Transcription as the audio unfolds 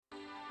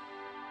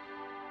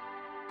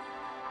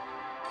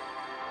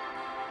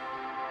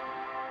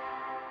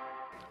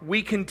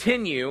we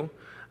continue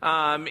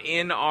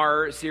in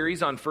our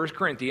series on 1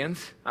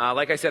 Corinthians.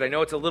 Like I said, I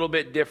know it's a little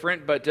bit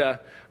different, but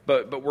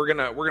we're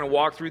gonna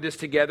walk through this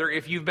together.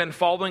 If you've been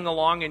following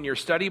along in your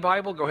study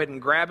Bible, go ahead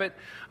and grab it.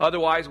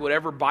 Otherwise,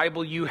 whatever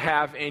Bible you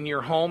have in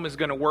your home is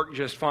going to work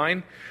just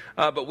fine.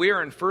 But we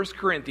are in 1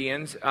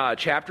 Corinthians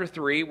chapter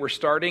 3. We're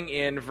starting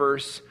in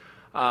verse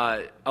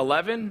 10,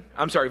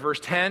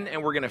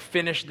 and we're going to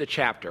finish the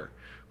chapter.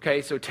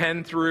 Okay, so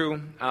 10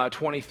 through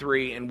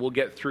 23, and we'll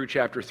get through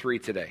chapter 3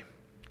 today.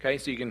 Okay,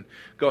 so you can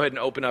go ahead and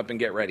open up and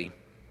get ready.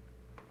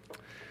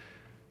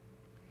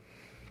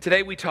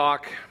 Today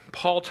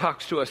Paul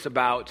talks to us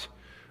about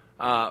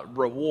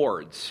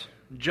rewards,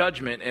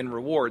 judgment and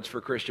rewards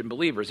for Christian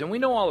believers. And we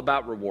know all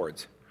about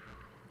rewards.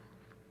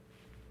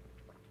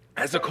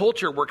 As a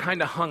culture, we're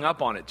kind of hung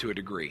up on it to a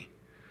degree.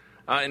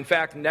 In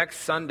fact, next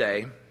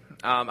Sunday,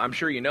 I'm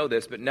sure you know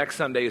this, but next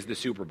Sunday is the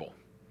Super Bowl.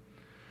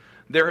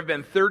 There have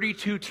been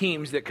 32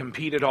 teams that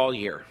competed all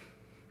year.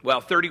 Well,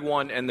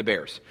 31 and the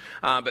Bears.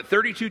 But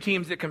 32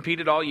 teams that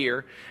competed all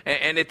year.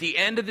 And at the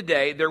end of the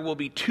day, there will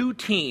be 2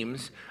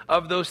 teams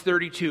of those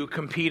 32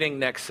 competing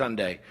next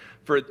Sunday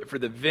for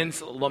the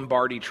Vince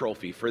Lombardi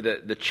Trophy, for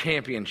the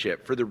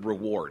championship, for the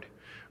reward.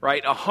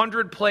 Right?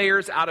 100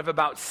 players out of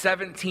about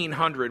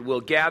 1,700 will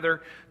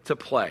gather to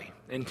play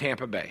in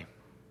Tampa Bay.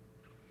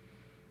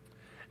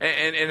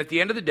 And at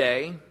the end of the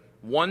day,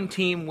 one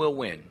team will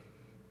win.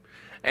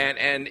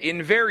 And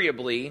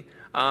invariably,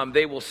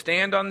 they will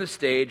stand on the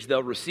stage,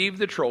 they'll receive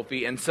the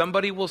trophy, and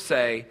somebody will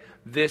say,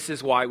 this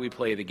is why we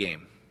play the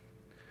game.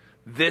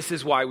 This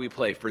is why we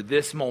play, for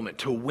this moment,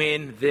 to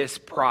win this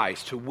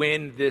prize, to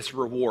win this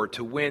reward,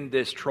 to win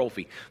this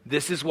trophy.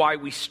 This is why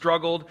we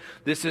struggled.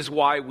 This is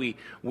why we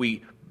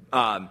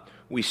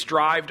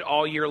strived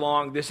all year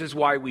long. This is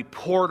why we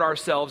poured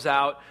ourselves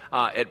out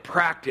at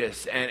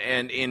practice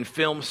and in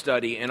film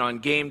study and on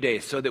game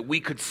days so that we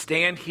could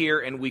stand here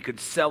and we could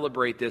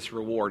celebrate this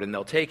reward. And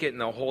they'll take it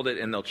and they'll hold it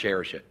and they'll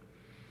cherish it.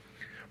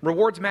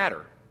 Rewards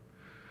matter,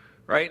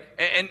 right?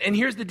 And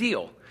here's the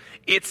deal.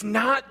 It's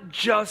not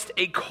just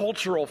a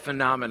cultural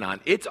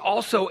phenomenon. It's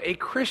also a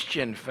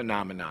Christian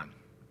phenomenon.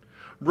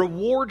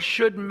 Reward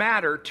should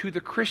matter to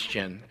the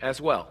Christian as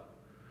well.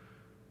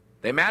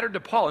 They mattered to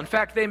Paul. In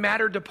fact, they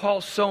mattered to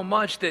Paul so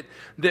much that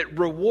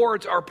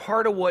rewards are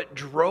part of what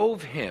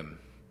drove him.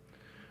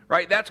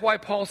 Right? That's why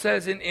Paul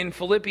says in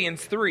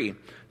Philippians 3,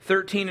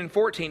 13 and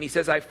 14, he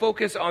says, I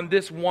focus on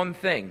this one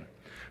thing,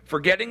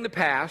 forgetting the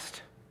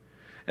past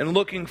and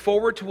looking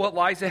forward to what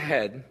lies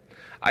ahead,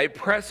 I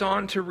press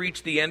on to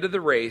reach the end of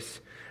the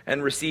race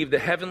and receive the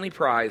heavenly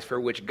prize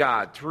for which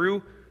God,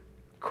 through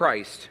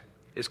Christ,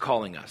 is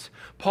calling us.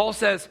 Paul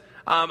says,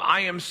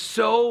 I am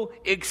so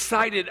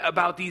excited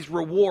about these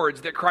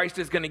rewards that Christ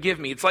is going to give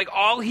me. It's like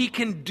all he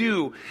can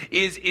do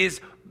is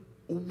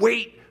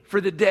wait for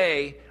the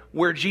day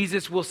where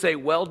Jesus will say,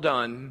 well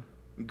done,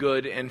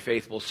 good and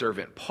faithful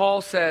servant.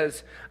 Paul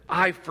says,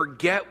 I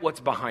forget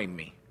what's behind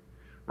me,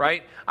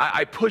 right?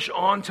 I push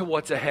on to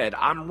what's ahead.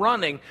 I'm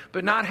running,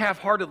 but not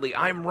half-heartedly.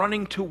 I'm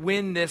running to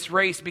win this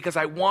race because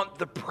I want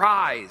the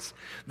prize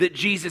that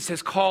Jesus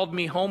has called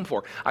me home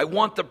for. I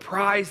want the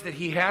prize that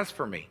he has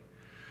for me.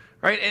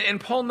 Right? And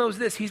Paul knows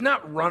this. He's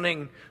not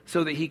running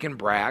so that he can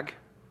brag.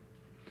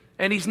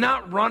 And he's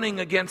not running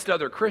against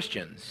other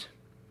Christians.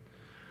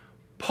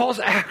 Paul's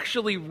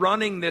actually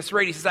running this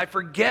race. He says, I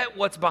forget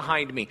what's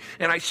behind me,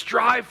 and I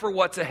strive for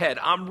what's ahead.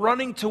 I'm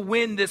running to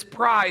win this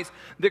prize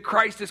that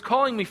Christ is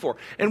calling me for.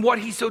 And what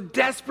he so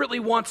desperately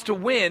wants to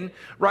win,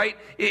 right,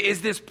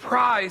 is this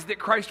prize that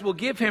Christ will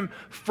give him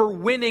for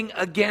winning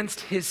against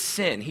his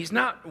sin. He's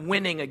not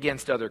winning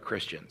against other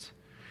Christians.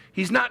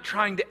 He's not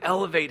trying to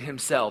elevate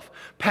himself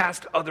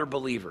past other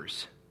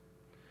believers,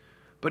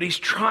 but he's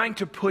trying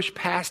to push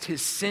past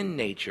his sin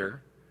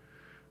nature,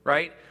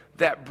 right?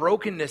 That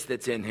brokenness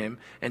that's in him,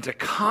 and to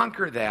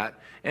conquer that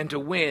and to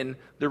win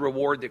the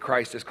reward that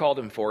Christ has called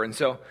him for. And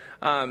so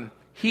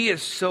he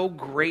is so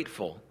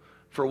grateful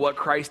for what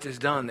Christ has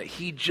done that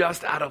he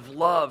just out of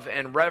love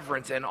and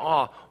reverence and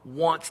awe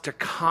wants to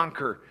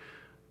conquer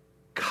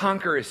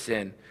his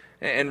sin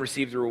and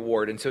receive the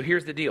reward. And so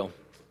here's the deal.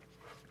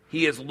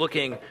 He is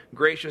looking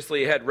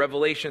graciously ahead.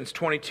 Revelations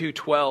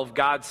 22:12,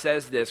 God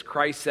says this,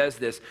 Christ says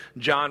this,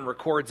 John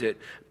records it.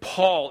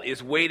 Paul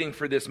is waiting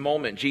for this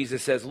moment.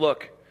 Jesus says,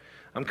 look,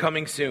 I'm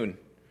coming soon.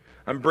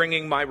 I'm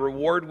bringing my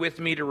reward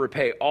with me to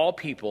repay all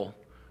people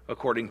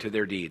according to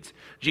their deeds.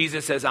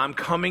 Jesus says, I'm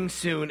coming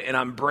soon and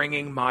I'm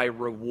bringing my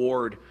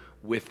reward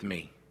with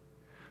me.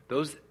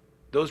 Those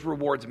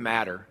rewards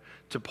matter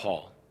to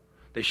Paul.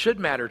 They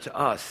should matter to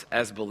us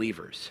as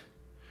believers.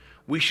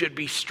 We should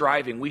be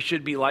striving. We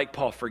should be like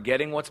Paul,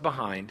 forgetting what's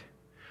behind,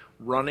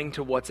 running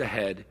to what's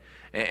ahead,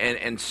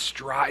 and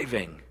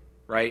striving,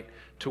 right,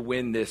 to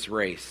win this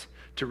race,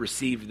 to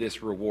receive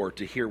this reward,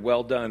 to hear,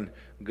 well done,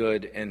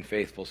 good and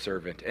faithful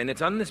servant. And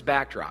it's on this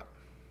backdrop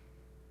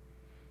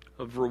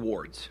of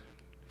rewards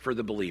for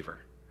the believer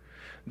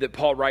that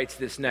Paul writes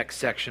this next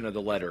section of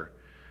the letter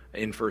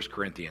in 1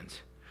 Corinthians.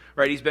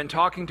 right? He's been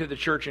talking to the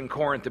church in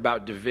Corinth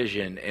about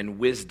division and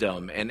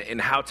wisdom and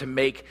how to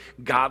make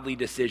godly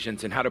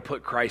decisions and how to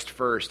put Christ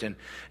first. And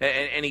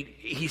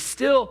he's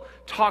still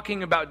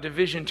talking about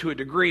division to a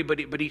degree,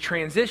 but he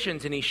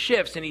transitions and he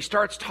shifts and he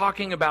starts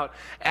talking about,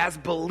 as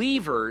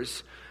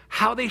believers,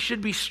 how they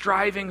should be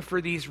striving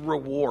for these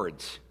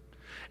rewards.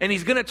 And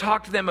he's going to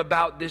talk to them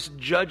about this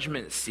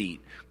judgment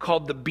seat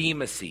called the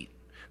Bema seat.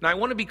 Now, I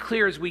want to be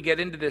clear as we get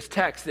into this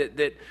text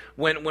that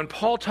when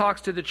Paul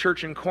talks to the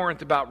church in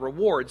Corinth about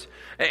rewards,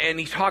 and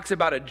he talks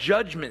about a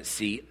judgment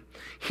seat,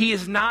 he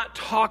is not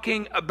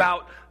talking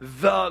about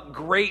the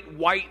great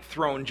white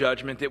throne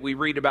judgment that we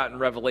read about in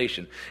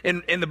Revelation.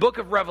 In the book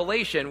of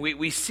Revelation,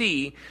 we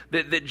see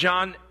that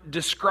John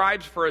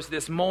describes for us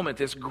this moment,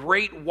 this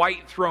great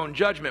white throne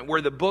judgment,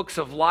 where the books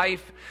of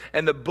life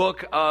and the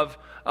book of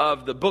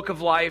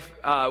life,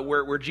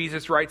 where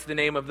Jesus writes the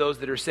name of those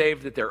that are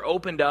saved, that they're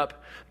opened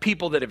up.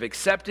 People that have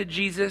accepted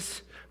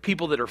Jesus,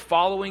 people that are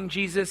following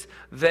Jesus,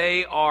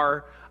 they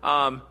are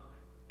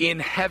in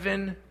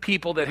heaven.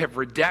 People that have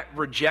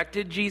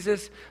rejected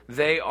Jesus,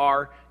 they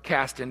are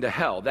cast into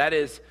hell. That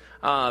is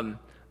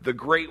the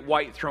great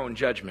white throne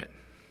judgment.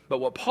 But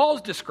what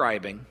Paul's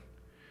describing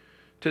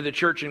to the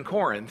church in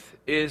Corinth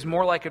is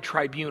more like a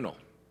tribunal.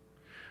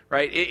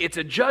 Right? It's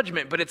a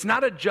judgment, but it's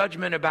not a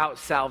judgment about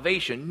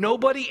salvation.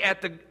 Nobody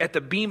at the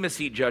Bema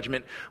seat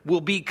judgment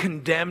will be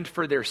condemned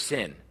for their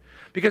sin,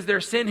 because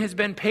their sin has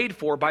been paid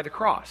for by the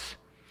cross.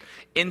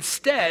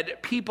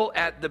 Instead, people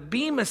at the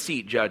Bema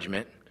seat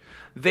judgment,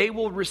 they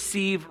will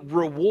receive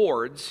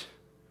rewards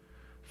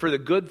for the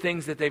good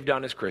things that they've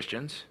done as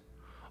Christians,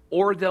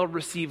 or they'll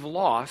receive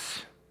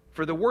loss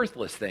for the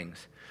worthless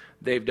things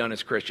they've done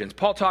as Christians.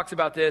 Paul talks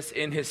about this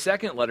in his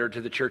second letter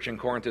to the church in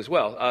Corinth as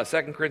well,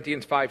 2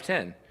 Corinthians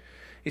 5:10.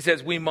 He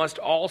says, we must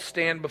all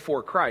stand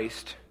before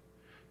Christ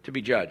to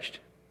be judged.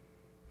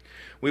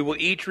 We will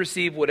each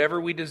receive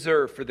whatever we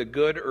deserve for the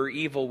good or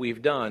evil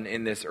we've done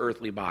in this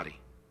earthly body.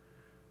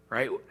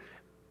 Right?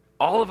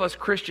 All of us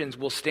Christians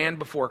will stand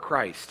before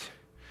Christ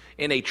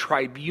in a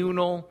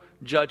tribunal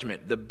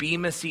judgment, the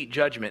Bema seat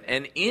judgment.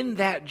 And in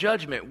that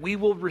judgment, we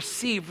will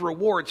receive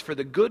rewards for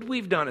the good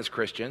we've done as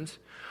Christians,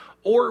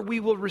 or we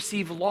will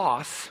receive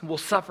loss, we'll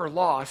suffer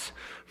loss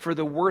for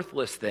the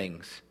worthless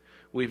things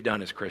we've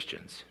done as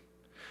Christians.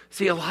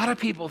 See, a lot of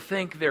people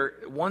think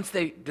once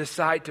they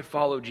decide to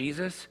follow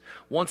Jesus,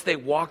 once they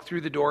walk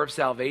through the door of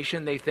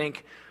salvation, they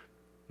think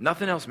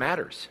nothing else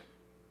matters.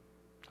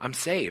 I'm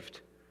saved.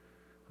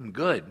 I'm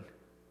good.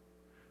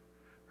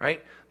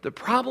 Right? The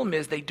problem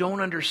is they don't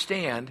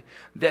understand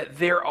that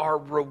there are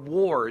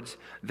rewards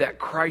that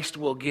Christ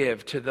will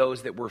give to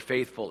those that were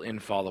faithful in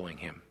following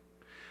him.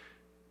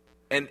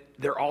 And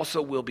there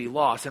also will be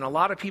loss. And a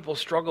lot of people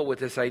struggle with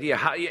this idea.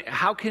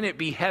 How can it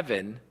be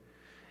heaven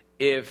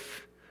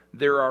if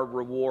there are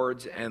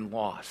rewards and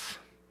loss?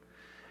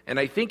 And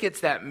I think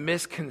it's that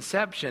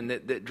misconception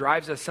that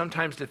drives us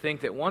sometimes to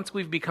think that once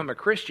we've become a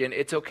Christian,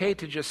 it's okay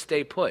to just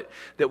stay put,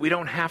 that we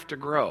don't have to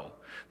grow,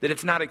 that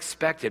it's not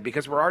expected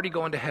because we're already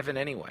going to heaven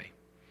anyway.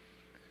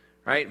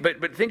 Right?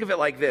 But think of it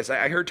like this.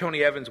 I heard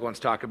Tony Evans once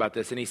talk about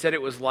this, and he said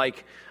it was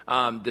like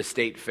the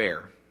state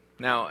fair.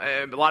 Now,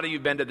 a lot of you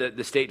have been to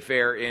the state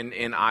fair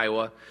in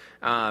Iowa,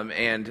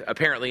 and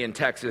apparently in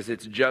Texas,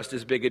 it's just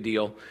as big a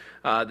deal,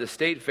 the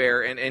state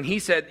fair. And he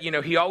said,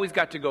 he always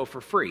got to go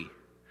for free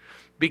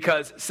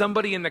because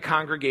somebody in the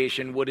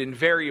congregation would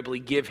invariably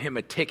give him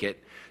a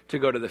ticket to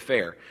go to the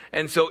fair.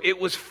 And so it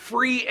was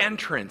free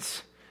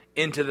entrance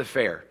into the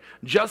fair,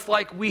 just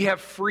like we have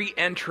free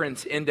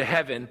entrance into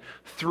heaven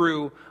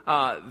through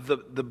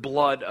the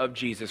blood of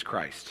Jesus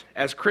Christ.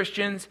 As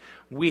Christians,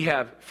 we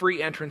have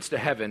free entrance to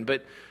heaven,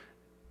 but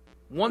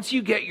once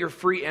you get your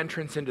free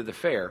entrance into the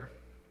fair,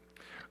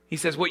 he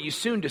says what you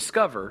soon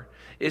discover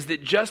is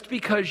that just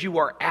because you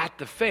are at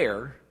the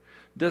fair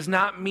does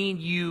not mean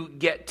you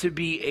get to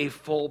be a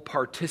full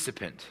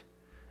participant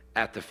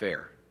at the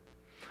fair.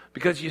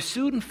 Because you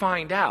soon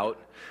find out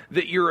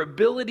that your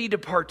ability to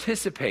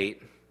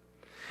participate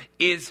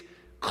is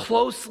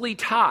closely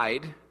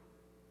tied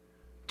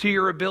to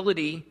your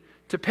ability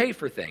to pay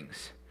for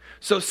things.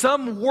 So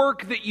some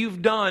work that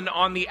you've done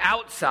on the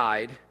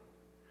outside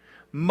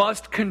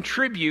must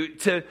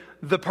contribute to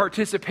the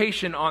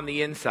participation on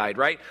the inside,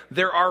 right?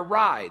 There are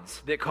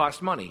rides that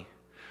cost money.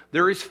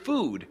 There is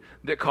food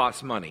that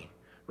costs money,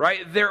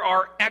 right? There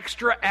are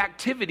extra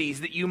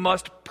activities that you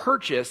must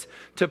purchase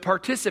to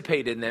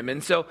participate in them.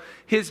 And so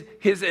his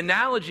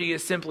analogy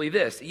is simply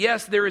this.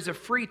 Yes, there is a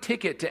free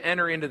ticket to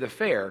enter into the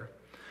fair,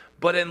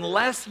 but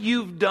unless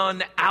you've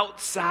done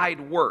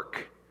outside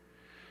work,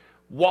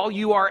 while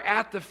you are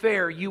at the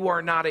fair, you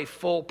are not a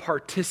full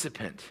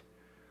participant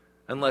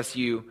unless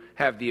you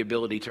have the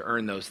ability to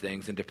earn those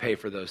things and to pay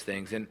for those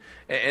things. And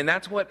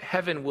that's what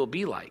heaven will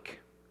be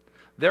like.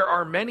 There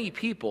are many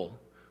people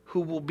who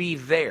will be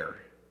there.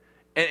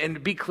 And to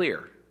be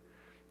clear,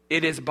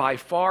 it is by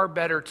far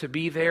better to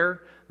be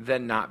there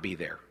than not be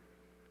there.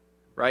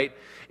 Right?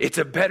 It's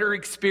a better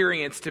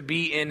experience to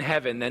be in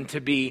heaven than to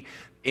be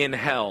in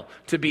hell,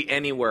 to be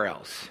anywhere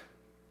else.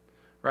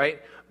 Right?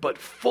 But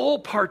full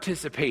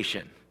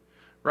participation,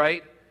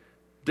 right,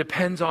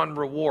 depends on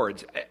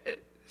rewards.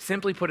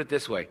 Simply put it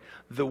this way,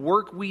 the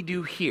work we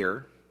do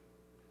here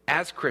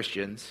as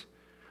Christians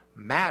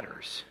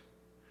matters,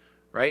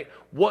 right?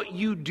 What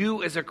you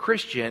do as a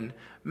Christian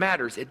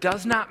matters. It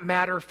does not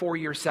matter for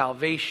your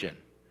salvation,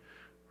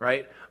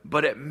 right?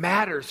 But it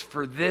matters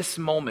for this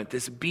moment,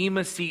 this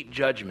Bema Seat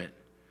judgment,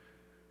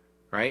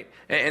 right?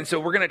 And so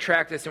we're going to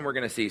track this and we're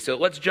going to see. So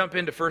let's jump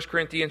into 1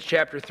 Corinthians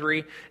chapter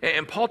 3.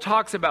 And Paul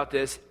talks about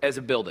this as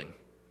a building,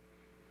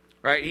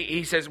 right?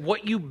 He says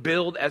what you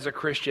build as a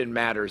Christian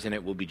matters and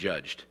it will be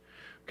judged.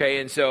 Okay,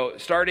 and so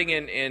starting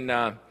in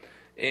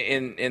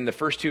the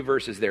first two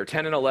verses there,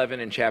 10 and 11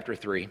 in chapter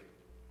 3,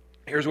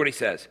 here's what he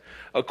says.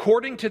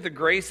 According to the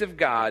grace of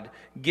God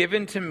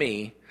given to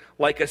me,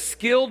 like a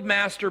skilled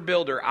master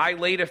builder, I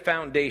laid a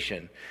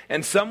foundation,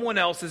 and someone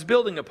else is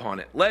building upon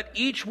it. Let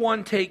each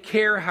one take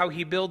care how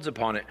he builds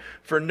upon it,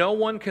 for no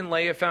one can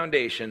lay a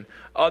foundation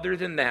other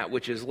than that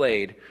which is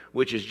laid,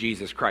 which is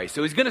Jesus Christ.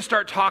 So he's going to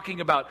start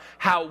talking about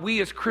how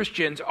we as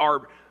Christians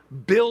are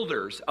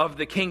builders of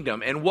the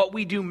kingdom, and what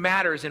we do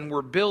matters, and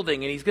we're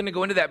building, and he's going to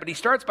go into that. But he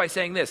starts by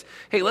saying this,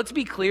 hey, let's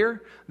be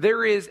clear,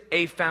 there is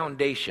a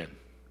foundation.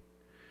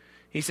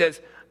 He says,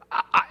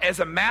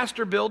 as a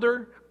master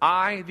builder,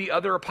 I, the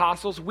other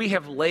apostles, we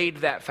have laid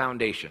that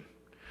foundation,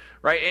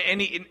 right? And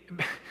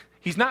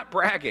he's not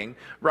bragging,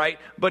 right?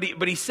 But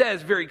he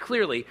says very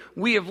clearly,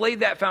 we have laid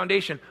that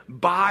foundation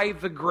by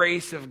the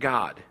grace of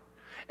God.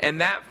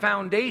 And that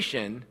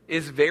foundation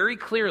is very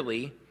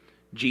clearly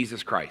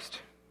Jesus Christ,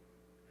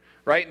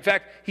 right? In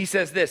fact, he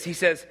says this, he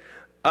says,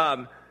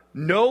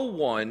 no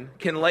one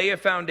can lay a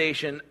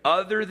foundation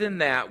other than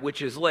that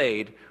which is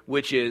laid,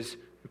 which is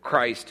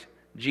Christ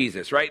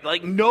Jesus, right?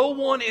 Like no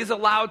one is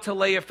allowed to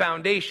lay a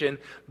foundation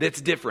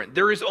that's different.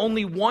 There is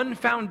only one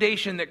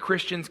foundation that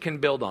Christians can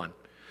build on.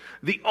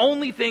 The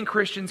only thing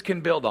Christians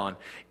can build on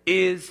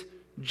is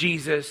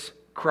Jesus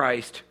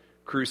Christ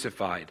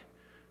crucified,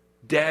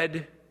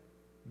 dead,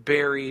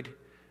 buried,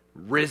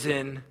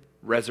 risen,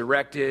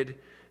 resurrected,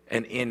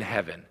 and in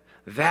heaven.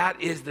 That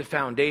is the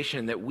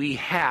foundation that we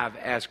have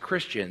as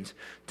Christians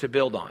to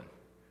build on.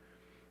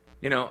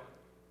 You know,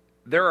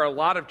 there are a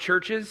lot of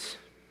churches,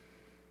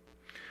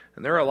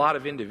 and there are a lot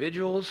of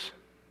individuals,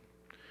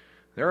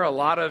 there are a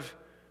lot of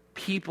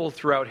people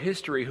throughout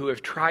history who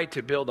have tried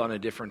to build on a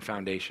different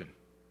foundation.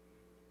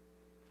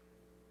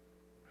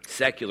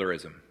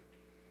 Secularism,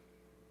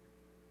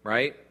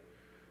 right?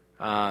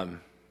 Pop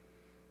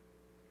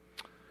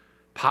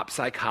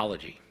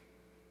psychology,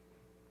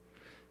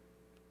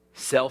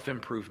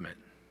 self-improvement,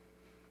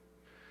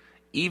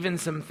 even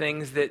some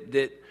things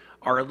that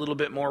are a little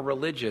bit more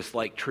religious,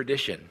 like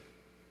tradition.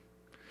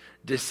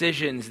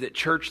 Decisions that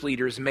church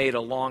leaders made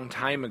a long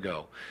time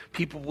ago.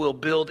 People will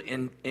build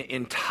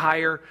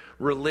entire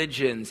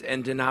religions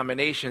and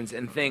denominations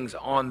and things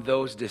on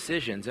those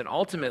decisions. And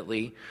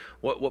ultimately,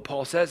 what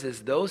Paul says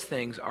is those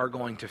things are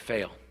going to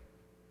fail.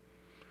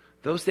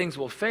 Those things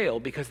will fail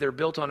because they're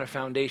built on a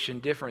foundation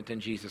different than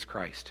Jesus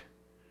Christ.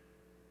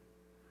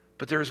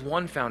 But there's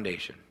one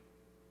foundation.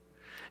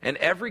 And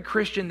every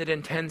Christian that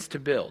intends to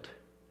build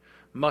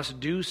must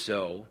do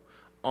so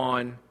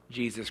on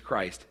Jesus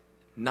Christ.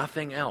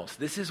 Nothing else.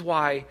 This is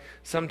why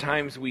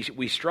sometimes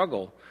we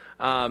struggle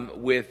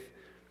with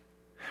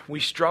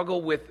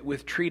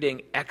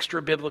treating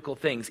extra biblical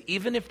things,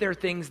 even if they're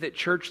things that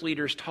church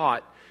leaders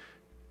taught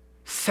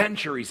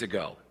centuries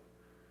ago.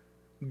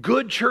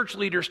 Good church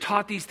leaders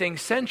taught these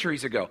things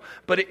centuries ago.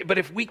 But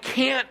if we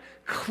can't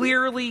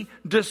clearly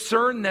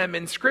discern them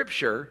in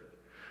Scripture,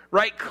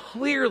 right?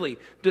 Clearly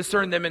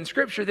discern them in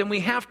Scripture, then we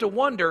have to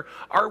wonder,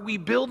 are we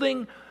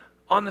building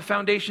on the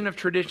foundation of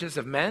traditions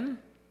of men?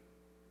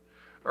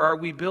 Or are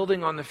we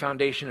building on the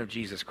foundation of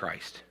Jesus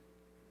Christ?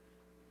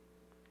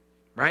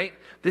 Right?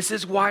 This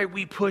is why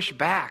we push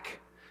back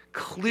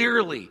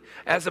clearly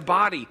as a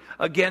body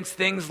against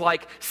things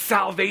like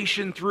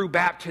salvation through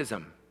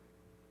baptism,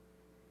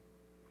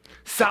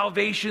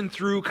 salvation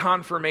through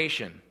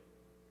confirmation,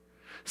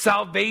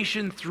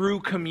 salvation through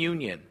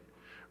communion.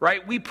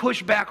 Right? We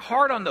push back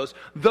hard on those.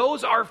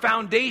 Those are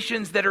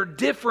foundations that are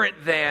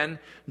different than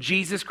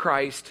Jesus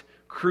Christ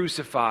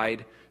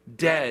crucified,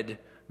 dead,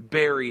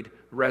 buried,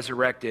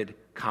 resurrected,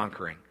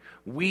 conquering.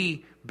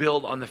 We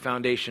build on the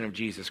foundation of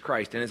Jesus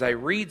Christ. And as I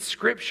read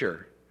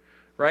Scripture,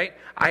 right,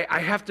 I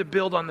have to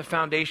build on the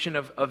foundation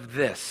of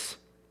this,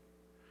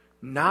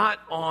 not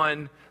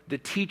on the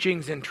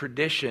teachings and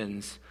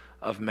traditions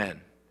of men.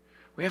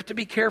 We have to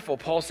be careful.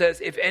 Paul says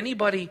if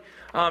anybody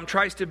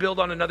tries to build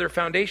on another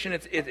foundation,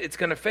 it's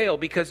going to fail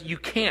because you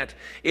can't.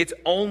 It's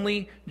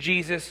only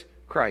Jesus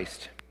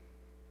Christ.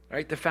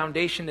 Right? The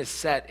foundation is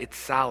set. It's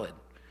solid.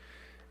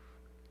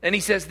 And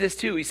he says this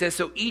too. He says,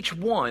 so each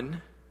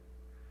workman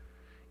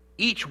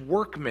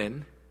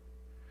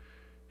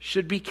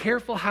should be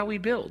careful how he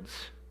builds.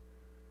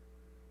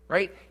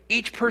 Right?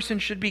 Each person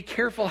should be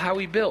careful how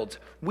he builds.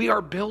 We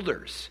are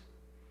builders.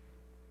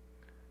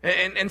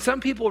 And some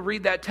people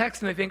read that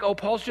text and they think, oh,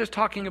 Paul's just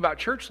talking about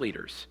church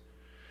leaders.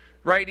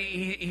 Right?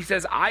 He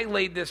says, I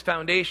laid this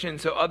foundation,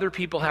 so other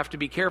people have to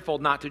be careful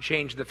not to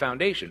change the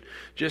foundation,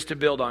 just to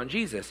build on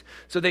Jesus.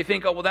 So they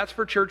think, oh, well, that's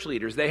for church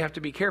leaders. They have to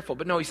be careful.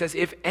 But no, he says,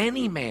 if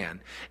any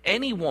man,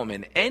 any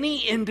woman,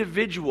 any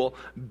individual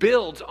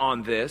builds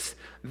on this,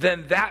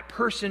 then that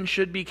person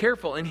should be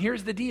careful. And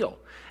here's the deal.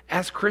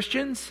 As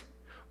Christians,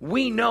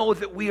 we know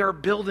that we are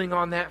building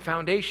on that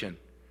foundation.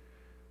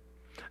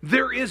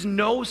 There is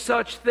no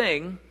such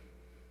thing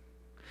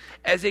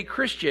as a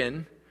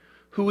Christian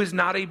who is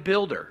not a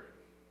builder.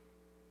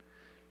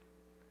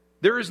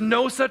 There is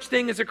no such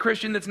thing as a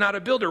Christian that's not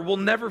a builder. We'll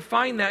never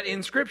find that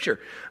in Scripture.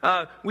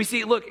 We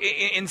see, look,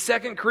 in 2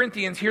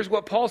 Corinthians, here's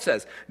what Paul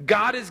says.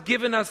 God has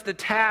given us the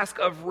task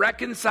of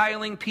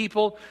reconciling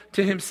people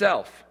to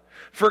himself.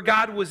 For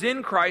God was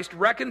in Christ,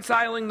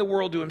 reconciling the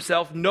world to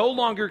himself, no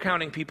longer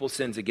counting people's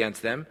sins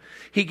against them.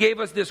 He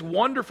gave us this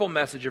wonderful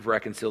message of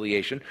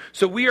reconciliation.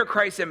 So we are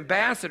Christ's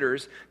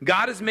ambassadors.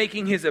 God is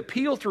making his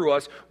appeal through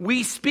us.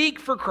 We speak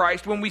for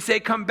Christ when we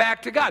say, come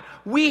back to God.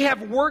 We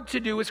have work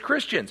to do as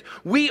Christians.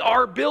 We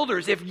are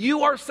builders. If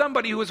you are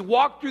somebody who has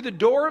walked through the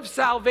door of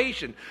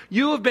salvation,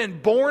 you have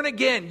been born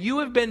again, you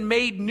have been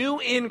made new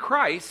in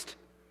Christ,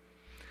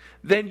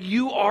 then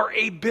you are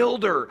a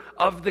builder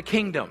of the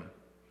kingdom.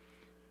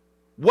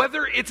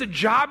 Whether it's a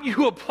job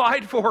you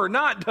applied for or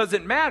not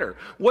doesn't matter.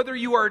 Whether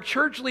you are a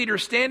church leader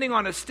standing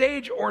on a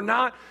stage or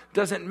not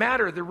doesn't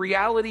matter. The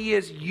reality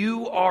is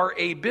you are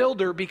a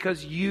builder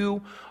because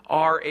you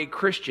are a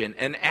Christian.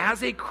 And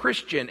as a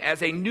Christian,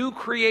 as a new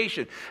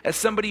creation, as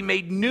somebody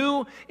made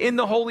new in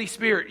the Holy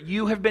Spirit,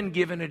 you have been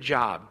given a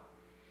job.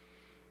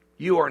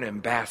 You are an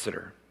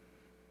ambassador.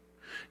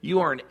 You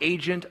are an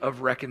agent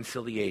of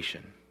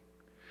reconciliation.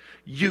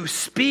 You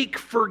speak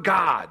for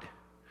God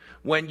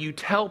when you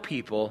tell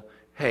people,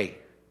 hey,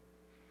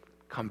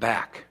 come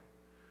back.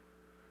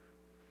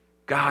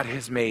 God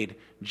has made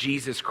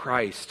Jesus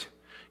Christ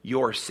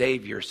your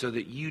Savior so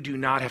that you do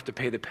not have to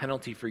pay the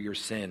penalty for your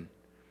sin,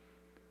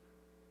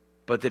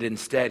 but that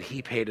instead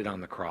he paid it on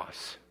the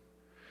cross.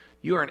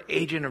 You are an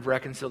agent of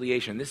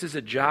reconciliation. This is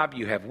a job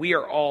you have. We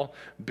are all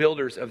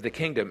builders of the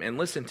kingdom. And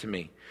listen to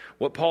me.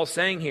 What Paul's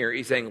saying here,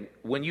 he's saying,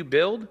 when you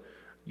build,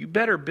 you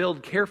better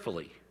build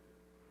carefully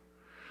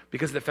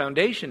because the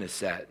foundation is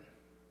set.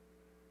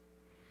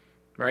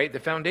 Right? The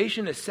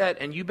foundation is set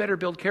and you better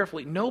build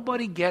carefully.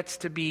 Nobody gets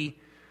to be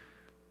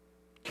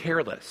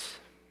careless.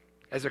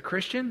 As a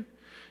Christian,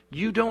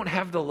 you don't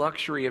have the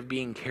luxury of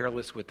being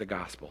careless with the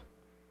gospel.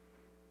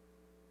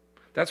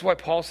 That's why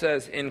Paul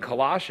says in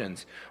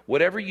Colossians,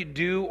 whatever you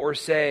do or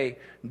say,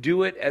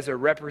 do it as a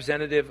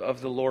representative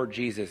of the Lord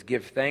Jesus.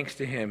 Give thanks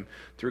to him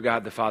through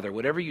God the Father.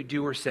 Whatever you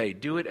do or say,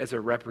 do it as a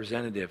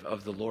representative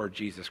of the Lord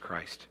Jesus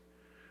Christ.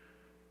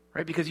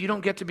 Right? Because you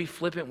don't get to be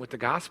flippant with the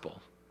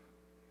gospel.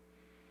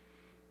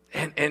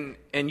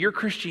 And your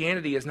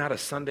Christianity is not a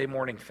Sunday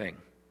morning thing.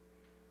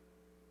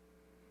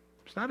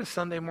 It's not a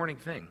Sunday morning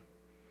thing.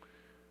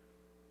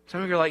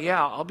 Some of you are like,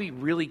 yeah, I'll be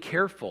really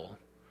careful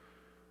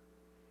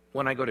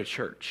when I go to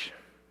church.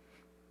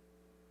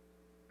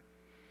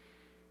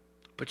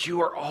 But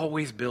you are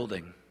always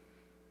building.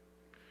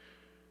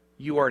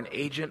 You are an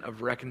agent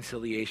of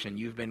reconciliation.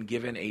 You've been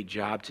given a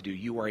job to do.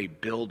 You are a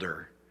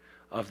builder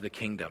of the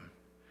kingdom.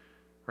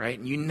 Right?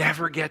 And you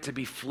never get to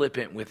be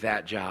flippant with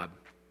that job.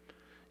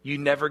 You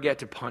never get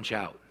to punch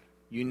out.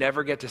 You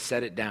never get to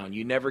set it down.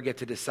 You never get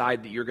to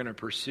decide that you're going to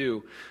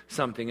pursue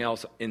something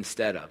else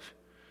instead of.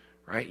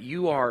 Right?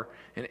 You are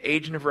an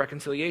agent of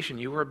reconciliation.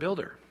 You are a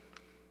builder.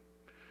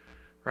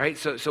 Right?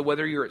 So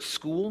whether you're at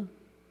school,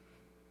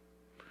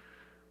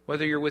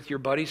 whether you're with your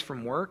buddies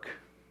from work,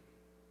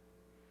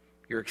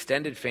 your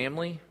extended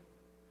family,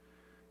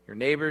 your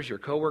neighbors, your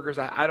coworkers,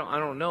 I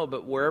don't know,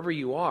 but wherever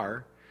you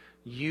are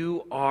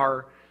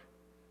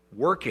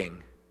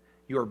working,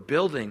 you're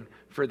building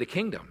for the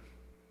kingdom.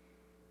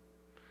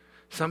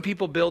 Some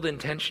people build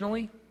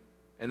intentionally,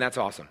 and that's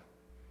awesome.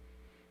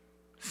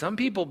 Some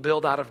people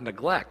build out of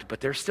neglect,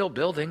 but they're still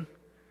building.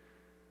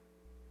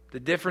 The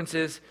difference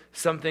is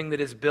something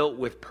that is built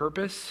with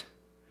purpose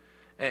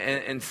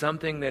and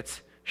something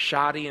that's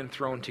shoddy and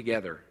thrown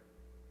together.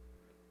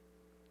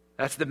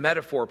 That's the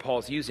metaphor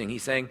Paul's using.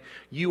 He's saying,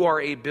 you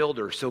are a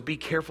builder, so be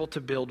careful to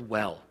build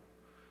well.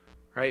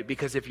 Right?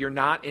 Because if you're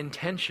not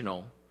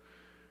intentional,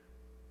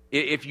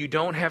 if you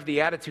don't have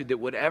the attitude that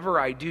whatever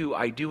I do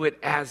it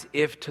as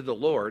if to the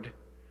Lord,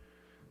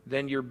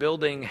 then you're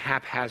building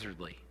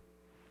haphazardly,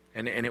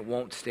 and it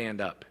won't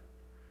stand up.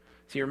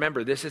 See,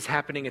 remember, this is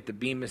happening at the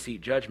Bema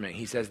Seat judgment.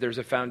 He says there's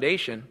a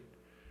foundation,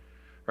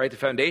 right? The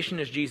foundation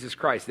is Jesus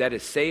Christ. That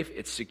is safe,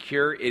 it's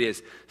secure, it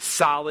is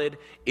solid,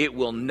 it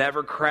will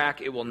never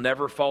crack, it will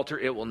never falter,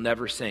 it will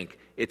never sink.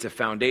 It's a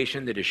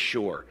foundation that is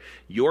sure.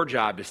 Your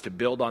job is to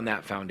build on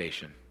that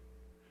foundation.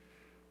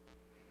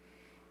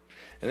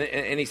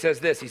 And he says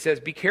this, he says,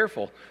 be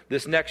careful.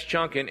 This next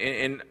chunk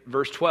in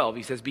verse 12,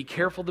 he says, be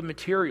careful the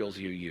materials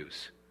you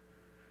use.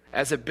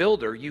 As a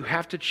builder, you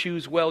have to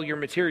choose well your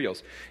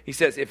materials. He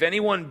says, if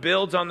anyone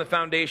builds on the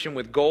foundation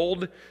with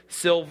gold,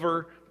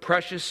 silver,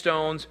 precious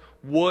stones,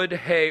 wood,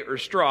 hay, or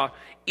straw,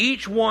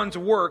 Each one's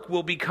work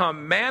will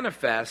become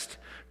manifest,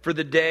 for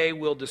the day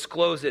will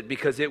disclose it,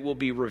 because it will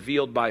be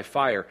revealed by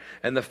fire,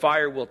 and the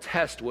fire will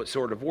test what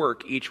sort of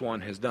work each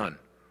one has done.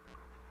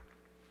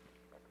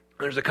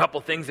 There's a couple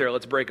things there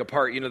let's break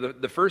apart.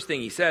 The first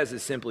thing he says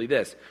is simply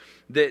this,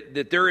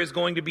 that there is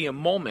going to be a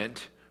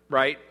moment,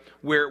 right,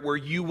 where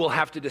you will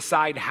have to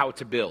decide how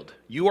to build.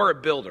 You are a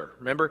builder.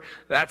 Remember,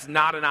 that's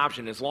not an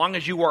option. As long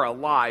as you are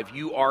alive,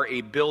 you are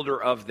a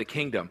builder of the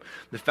kingdom.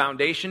 The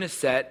foundation is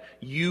set.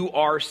 You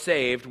are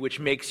saved,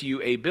 which makes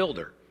you a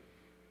builder.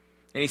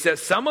 And he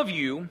says, some of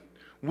you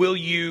will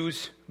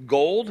use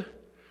gold,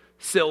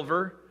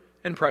 silver,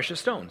 and precious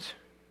stones.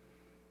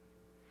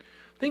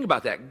 Think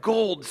about that.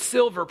 Gold,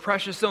 silver,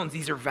 precious stones.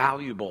 These are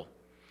valuable.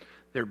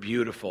 They're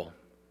beautiful.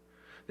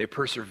 They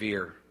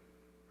persevere,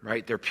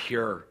 right? They're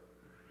pure.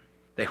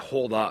 They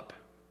hold up.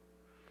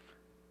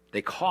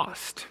 They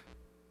cost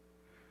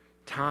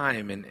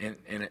time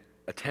and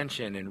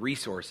attention and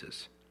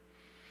resources.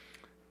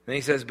 And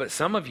he says, but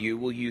some of you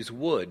will use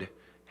wood,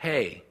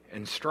 hay,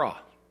 and straw.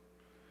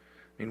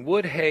 I mean,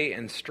 wood, hay,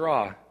 and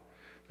straw,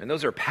 and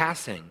those are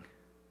passing.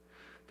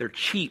 They're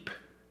cheap.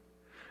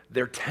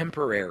 They're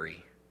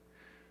temporary,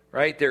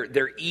 right?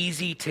 They're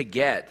easy to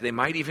get. They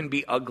might even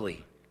be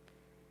ugly.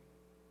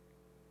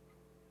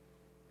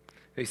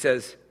 He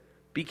says,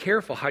 be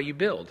careful how you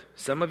build.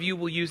 Some of you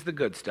will use the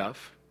good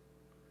stuff.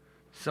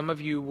 Some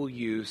of you will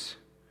use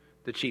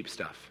the cheap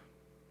stuff.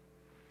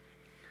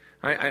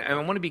 I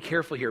want to be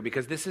careful here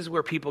because this is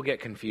where people get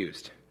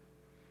confused.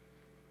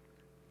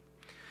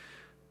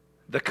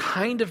 The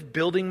kind of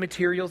building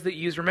materials that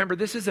you use, remember,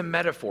 this is a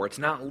metaphor. It's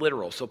not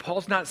literal. So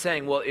Paul's not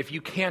saying, well, if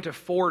you can't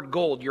afford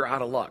gold, you're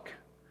out of luck.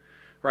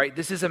 Right?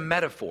 This is a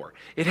metaphor.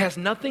 It has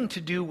nothing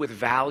to do with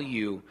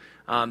value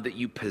that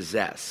you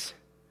possess.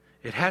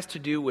 It has to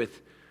do with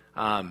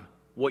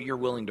what you're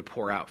willing to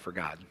pour out for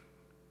God.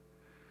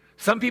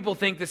 Some people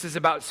think this is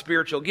about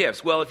spiritual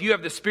gifts. Well, if you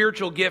have the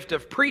spiritual gift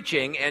of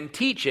preaching and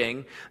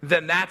teaching,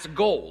 then that's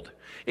gold.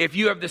 If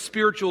you have the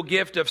spiritual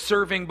gift of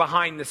serving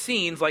behind the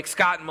scenes, like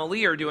Scott and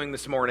Malia are doing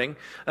this morning,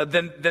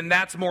 then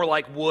that's more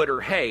like wood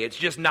or hay. It's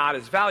just not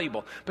as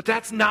valuable. But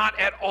that's not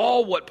at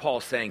all what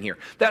Paul's saying here.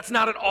 That's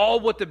not at all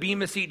what the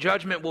Bema Seat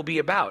judgment will be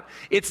about.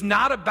 It's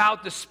not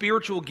about the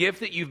spiritual gift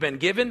that you've been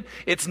given.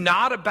 It's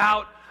not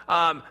about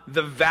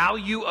the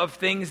value of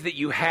things that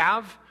you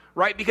have.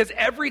 Right? Because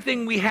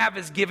everything we have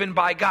is given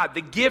by God.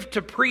 The gift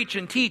to preach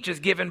and teach is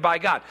given by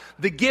God.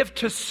 The gift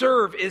to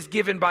serve is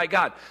given by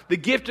God. The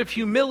gift of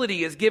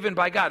humility is given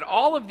by God.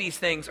 All of these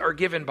things are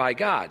given by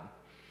God.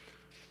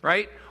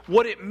 Right?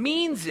 What it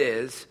means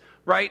is,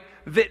 right,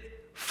 that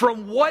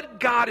from what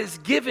God has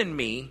given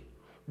me,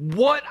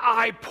 what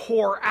I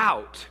pour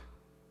out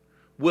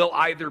will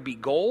either be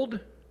gold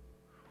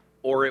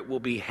or it will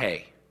be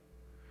hay.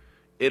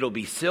 It'll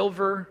be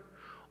silver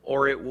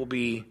or it will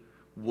be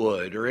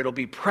wood, or it'll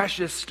be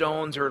precious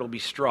stones, or it'll be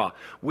straw.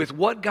 With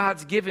what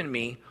God's given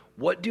me,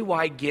 what do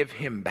I give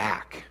him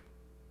back?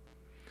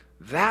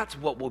 That's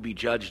what we'll be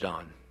judged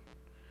on,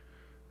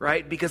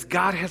 right? Because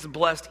God has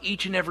blessed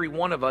each and every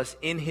one of us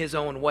in his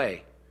own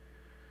way.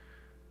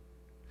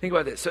 Think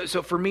about this.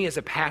 So for me as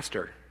a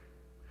pastor,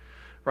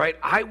 right,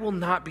 I will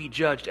not be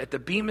judged at the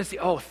Bema Seat.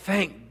 Oh,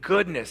 thank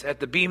goodness, at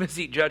the Bema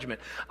Seat judgment.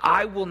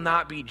 I will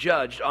not be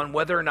judged on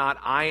whether or not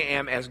I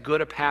am as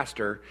good a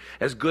pastor,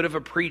 as good of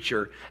a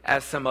preacher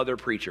as some other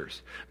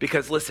preachers.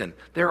 Because listen,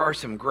 there are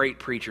some great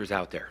preachers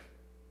out there.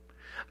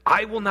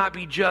 I will not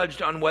be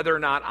judged on whether or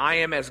not I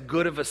am as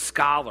good of a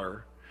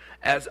scholar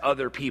as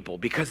other people,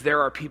 because there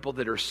are people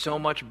that are so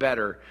much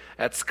better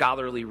at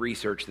scholarly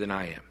research than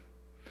I am.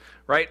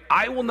 Right?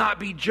 I will not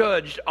be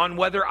judged on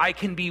whether I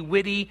can be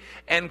witty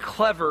and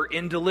clever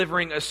in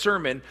delivering a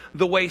sermon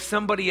the way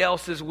somebody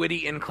else is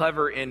witty and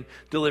clever in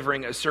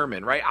delivering a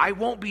sermon, right? I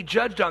won't be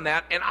judged on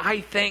that, and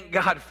I thank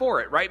God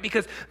for it, right?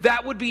 Because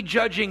that would be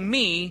judging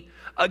me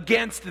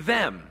against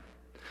them.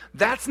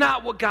 That's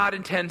not what God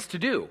intends to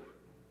do.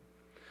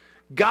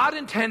 God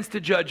intends to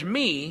judge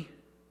me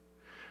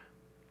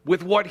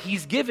with what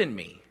he's given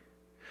me.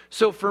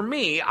 So for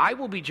me, I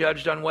will be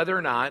judged on whether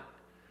or not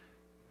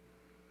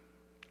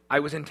I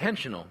was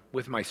intentional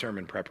with my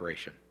sermon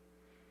preparation.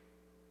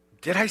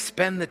 Did I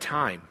spend the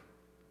time?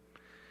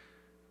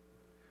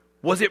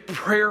 Was it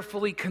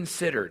prayerfully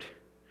considered?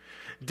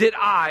 Did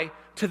I,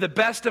 to the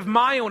best of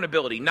my own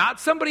ability, not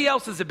somebody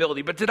else's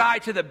ability, but did I,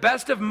 to the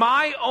best of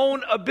my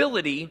own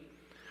ability,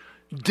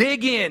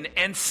 dig in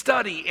and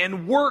study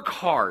and work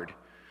hard?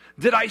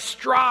 Did I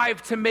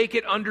strive to make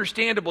it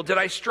understandable? Did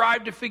I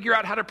strive to figure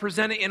out how to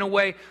present it in a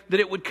way that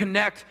it would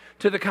connect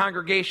to the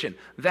congregation?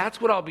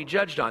 That's what I'll be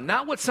judged on.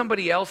 Not what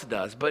somebody else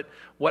does, but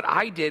what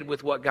I did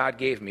with what God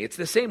gave me. It's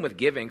the same with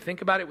giving.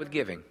 Think about it with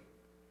giving,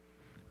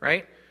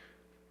 right?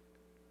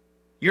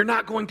 You're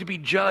not going to be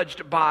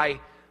judged by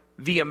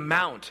the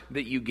amount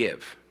that you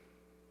give.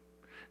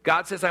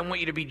 God says, I want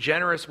you to be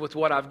generous with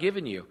what I've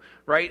given you,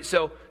 right?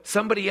 So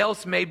somebody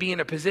else may be in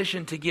a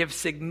position to give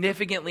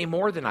significantly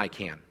more than I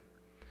can.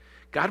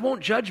 God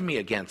won't judge me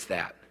against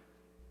that.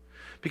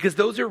 Because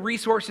those are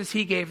resources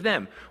he gave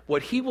them.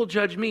 What he will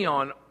judge me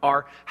on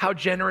are how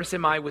generous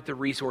am I with the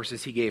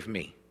resources he gave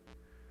me.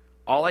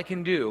 All I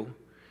can do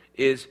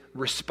is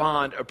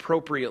respond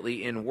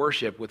appropriately in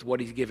worship with what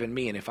he's given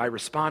me. And if I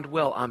respond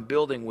well, I'm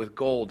building with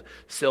gold,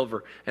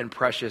 silver, and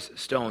precious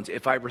stones.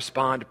 If I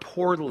respond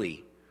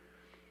poorly,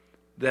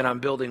 then I'm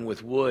building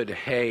with wood,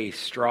 hay,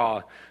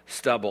 straw,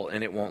 stubble,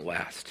 and it won't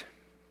last.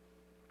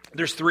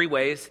 There's 3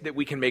 ways that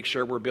we can make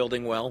sure we're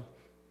building well.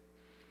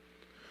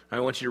 I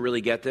want you to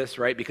really get this,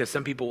 right? Because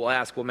some people will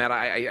ask, well, Matt,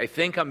 I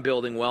think I'm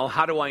building well.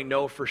 How do I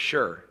know for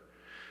sure?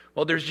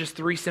 Well, there's just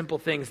 3 simple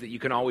things that you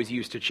can always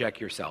use to check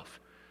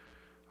yourself.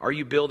 Are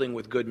you building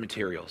with good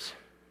materials?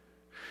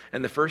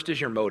 And the first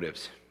is your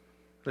motives.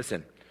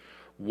 Listen,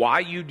 why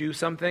you do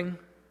something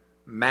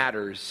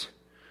matters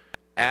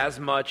as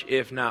much,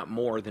 if not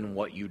more, than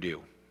what you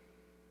do.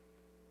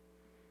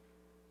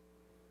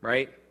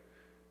 Right?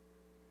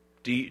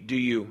 Do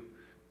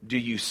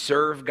you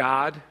serve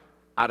God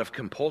out of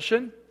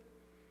compulsion?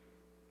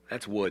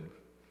 That's wood.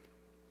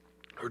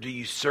 Or do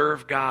you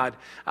serve God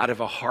out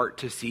of a heart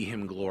to see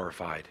him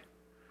glorified?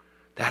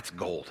 That's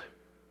gold.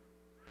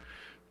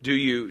 Do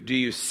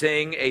you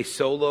sing a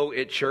solo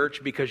at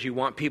church because you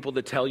want people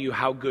to tell you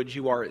how good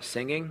you are at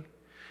singing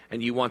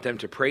and you want them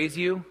to praise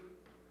you?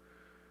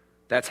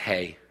 That's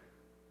hay.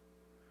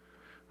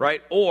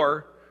 Right?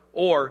 Or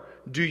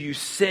do you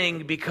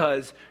sing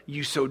because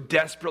you so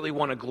desperately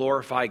want to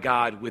glorify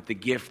God with the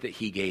gift that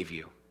he gave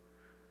you?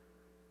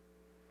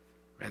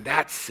 And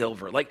that's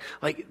silver. Like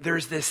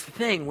there's this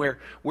thing where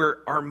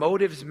our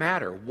motives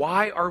matter.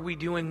 Why are we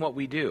doing what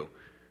we do?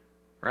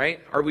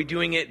 Right? Are we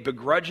doing it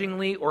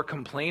begrudgingly or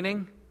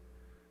complaining?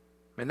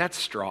 Man, that's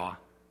straw.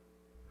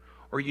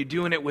 Or are you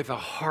doing it with a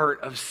heart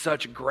of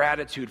such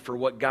gratitude for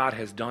what God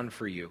has done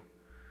for you?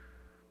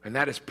 And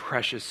that is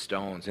precious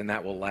stones, and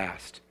that will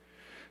last.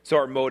 So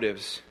our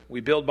motives, we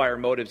build by our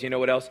motives. You know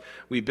what else?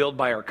 We build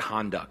by our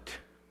conduct.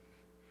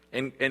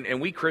 And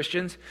we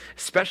Christians,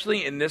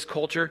 especially in this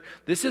culture,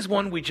 this is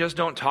one we just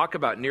don't talk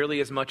about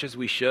nearly as much as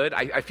we should.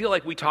 I feel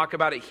like we talk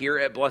about it here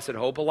at Blessed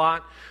Hope a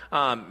lot.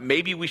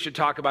 Maybe we should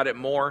talk about it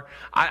more.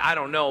 I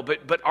don't know,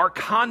 but our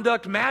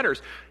conduct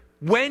matters.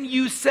 When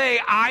you say,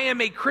 I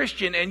am a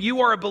Christian, and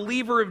you are a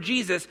believer of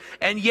Jesus,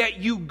 and yet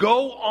you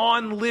go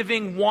on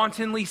living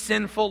wantonly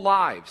sinful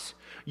lives,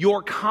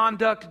 your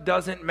conduct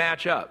doesn't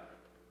match up.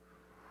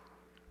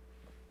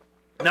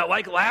 Now,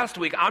 like last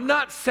week, I'm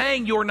not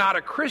saying you're not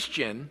a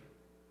Christian,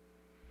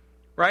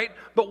 right?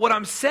 But what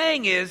I'm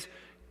saying is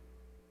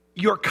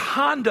your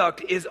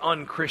conduct is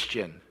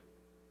unchristian,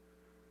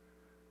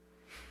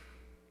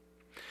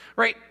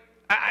 right?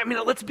 I mean,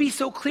 let's be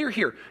so clear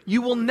here.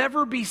 You will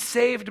never be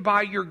saved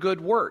by your good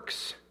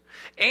works.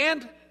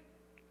 And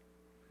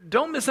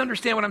don't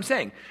misunderstand what I'm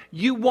saying.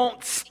 You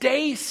won't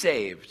stay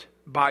saved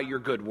by your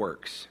good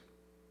works,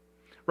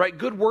 right?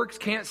 Good works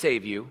can't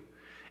save you.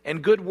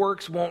 And good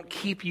works won't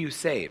keep you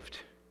saved.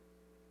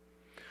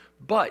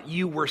 But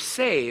you were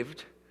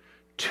saved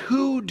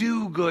to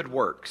do good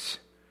works.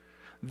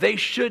 They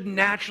should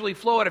naturally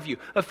flow out of you.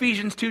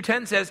 Ephesians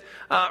 2:10 says,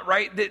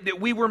 right,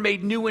 that we were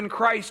made new in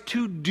Christ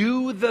to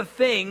do the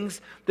things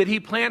that he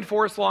planned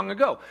for us long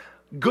ago.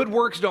 Good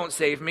works don't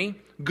save me.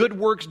 Good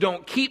works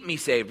don't keep me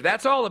saved.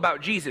 That's all about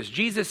Jesus.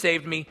 Jesus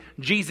saved me.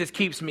 Jesus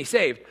keeps me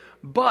saved.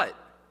 But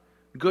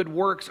good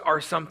works are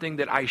something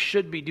that I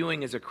should be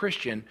doing as a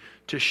Christian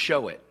to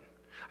show it.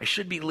 I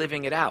should be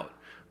living it out,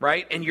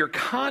 right? And your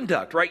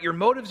conduct, right? Your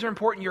motives are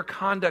important. Your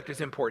conduct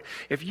is important.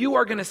 If you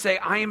are going to say,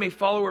 I am a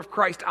follower of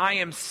Christ, I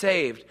am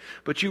saved,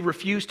 but you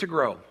refuse to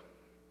grow.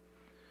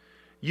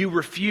 You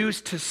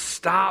refuse to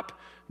stop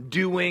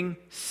doing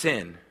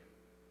sin.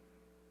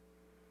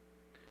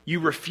 You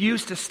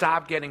refuse to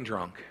stop getting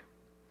drunk.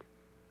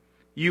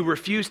 You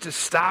refuse to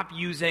stop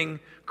using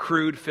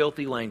crude,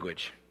 filthy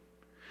language.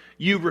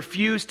 You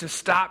refuse to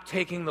stop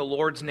taking the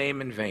Lord's name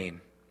in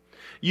vain.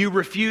 You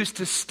refuse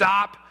to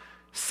stop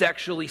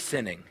sexually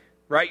sinning,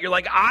 right? You're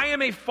like, I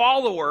am a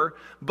follower,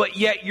 but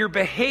yet your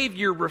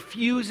behavior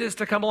refuses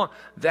to come along.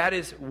 That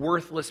is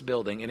worthless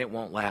building, and it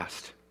won't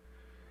last.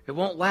 It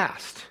won't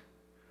last,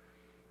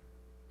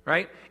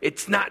 right?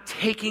 It's not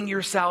taking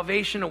your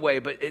salvation away,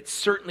 but it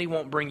certainly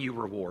won't bring you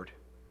reward.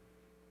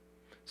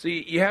 So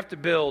you have to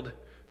build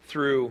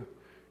through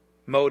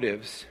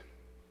motives,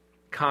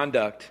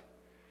 conduct,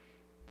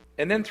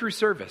 and then through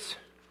service.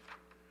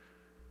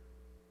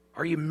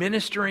 Are you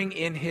ministering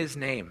in his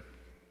name?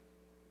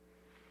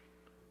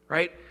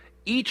 Right?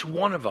 Each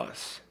one of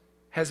us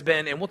has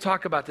been, and we'll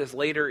talk about this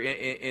later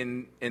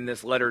in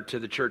this letter to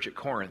the church at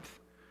Corinth.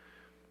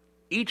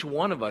 Each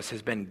one of us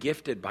has been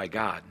gifted by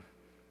God.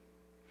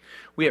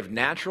 We have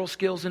natural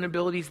skills and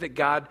abilities that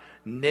God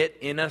knit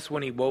in us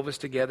when he wove us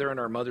together in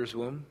our mother's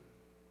womb.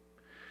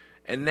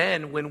 And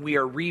then when we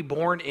are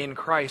reborn in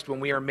Christ, when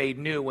we are made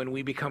new, when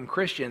we become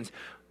Christians,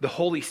 the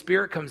Holy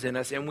Spirit comes in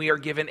us and we are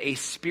given a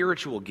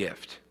spiritual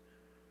gift.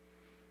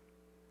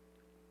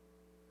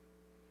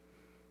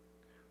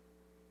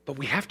 But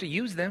we have to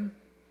use them.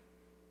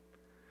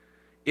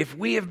 If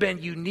we have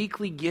been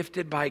uniquely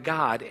gifted by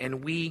God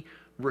and we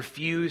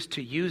refuse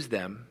to use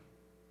them,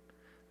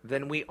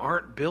 then we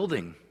aren't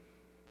building.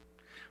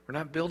 We're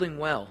not building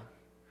well.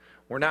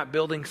 We're not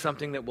building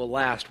something that will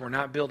last. We're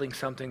not building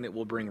something that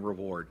will bring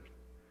reward.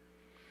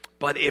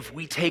 But if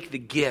we take the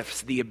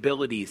gifts, the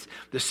abilities,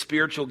 the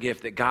spiritual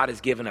gift that God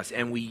has given us,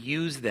 and we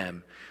use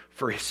them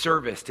for His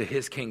service to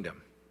His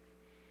kingdom,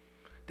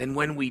 then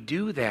when we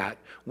do that,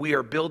 we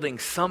are building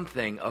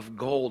something of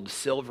gold,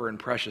 silver, and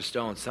precious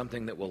stones,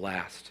 something that will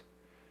last.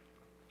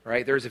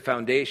 Right? There's a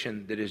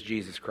foundation that is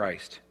Jesus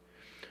Christ.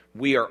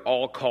 We are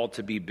all called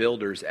to be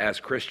builders as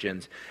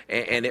Christians,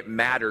 and it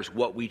matters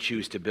what we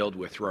choose to build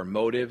with through our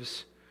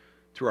motives,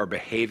 through our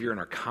behavior and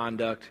our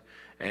conduct,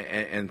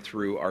 and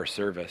through our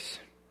service.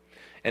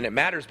 And it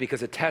matters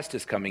because a test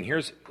is coming.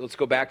 Let's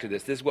go back to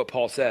this. This is what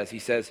Paul says. He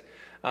says,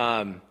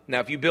 now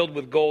if you build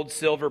with gold,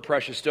 silver,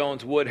 precious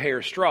stones, wood, hay,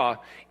 or straw,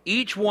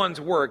 each one's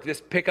work,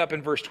 this pick up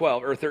in verse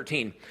 12 or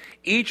 13,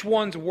 each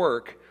one's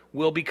work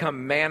will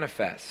become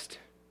manifest.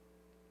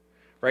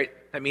 Right?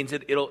 That means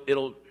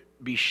it'll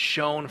be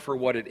shown for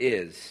what it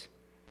is,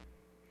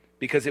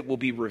 because it will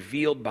be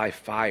revealed by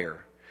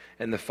fire,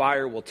 and the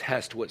fire will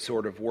test what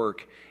sort of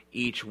work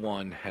each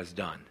one has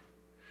done.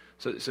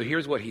 So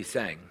here's what he's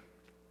saying,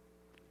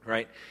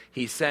 right?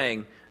 He's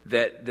saying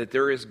that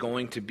there is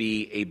going to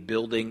be a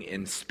building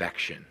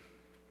inspection,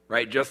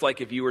 right? Just like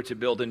if you were to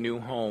build a new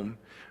home,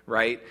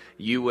 right,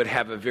 you would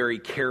have a very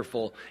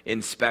careful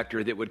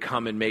inspector that would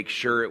come and make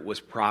sure it was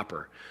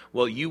proper.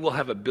 Well, you will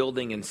have a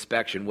building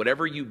inspection.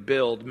 Whatever you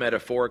build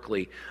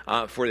metaphorically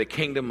for the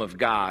kingdom of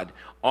God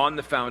on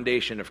the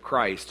foundation of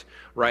Christ,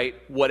 right,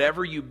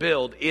 whatever you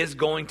build is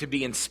going to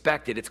be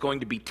inspected. It's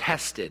going to be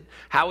tested.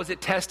 How is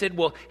it tested?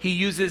 Well, he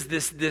uses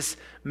this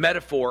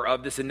metaphor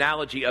of this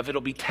analogy of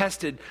it'll be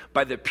tested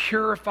by the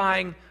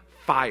purifying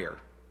fire.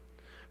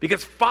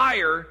 Because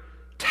fire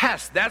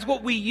tests. That's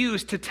what we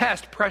use to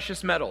test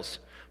precious metals,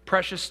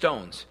 precious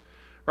stones.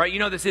 Right? You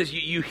know this is,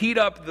 you heat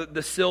up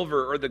the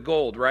silver or the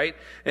gold, right?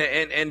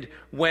 And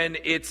when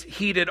it's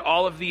heated,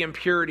 all of the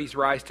impurities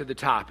rise to the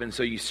top. And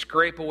so you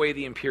scrape away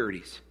the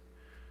impurities.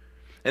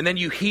 And then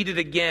you heat it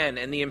again,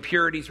 and the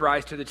impurities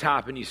rise to the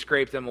top, and you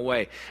scrape them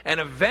away. And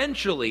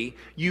eventually,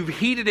 you've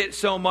heated it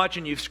so much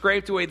and you've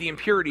scraped away the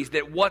impurities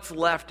that what's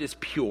left is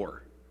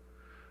pure.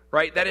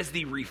 Right? That is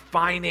the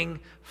refining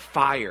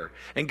fire.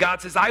 And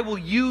God says, I will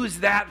use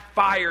that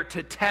fire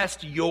to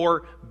test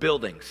your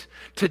buildings,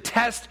 to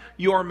test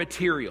your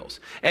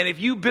materials. And if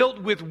you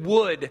built with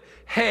wood,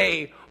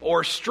 hay,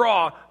 or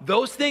straw,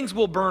 those things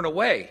will burn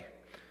away.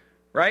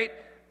 Right?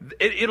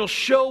 It'll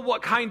show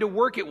what kind of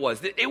work it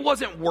was. It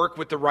wasn't work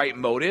with the right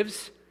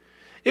motives.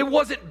 It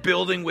wasn't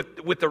building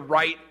with the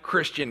right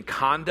Christian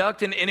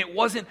conduct. And it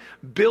wasn't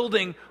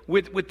building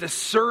with the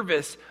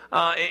service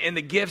and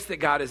the gifts that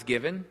God has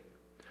given.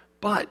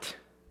 But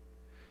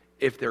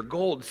if they're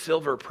gold,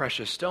 silver,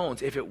 precious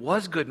stones, if it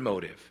was good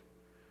motive,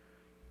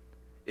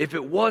 if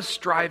it was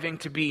striving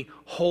to be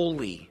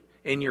holy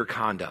in your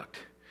conduct,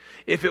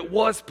 if it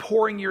was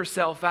pouring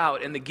yourself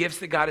out in the gifts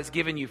that God has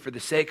given you for the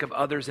sake of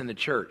others in the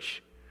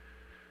church,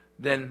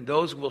 then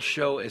those will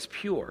show as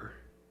pure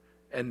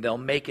and they'll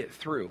make it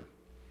through.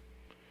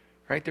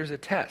 Right? There's a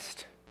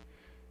test.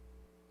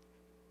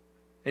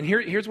 And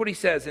here's what he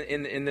says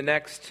in the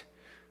next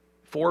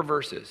 4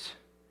 verses.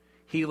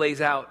 He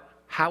lays out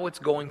how it's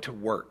going to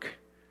work,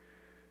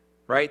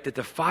 right? That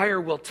the fire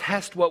will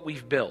test what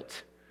we've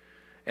built.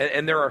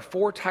 And there are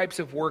 3 types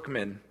of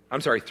workmen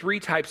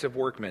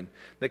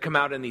that come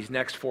out in these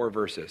next 4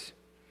 verses.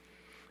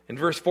 In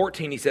verse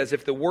 14, he says,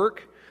 if the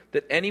work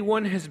that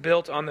anyone has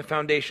built on the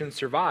foundation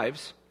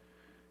survives,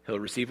 he'll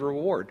receive a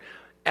reward.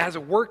 As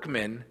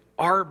workmen,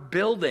 our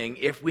building,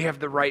 if we have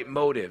the right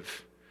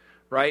motive,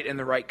 right, and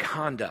the right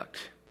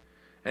conduct,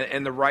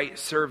 and the right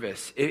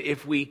service,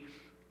 if we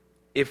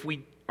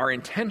are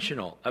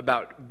intentional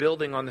about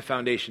building on the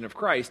foundation of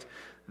Christ,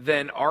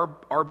 then our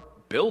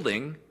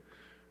building,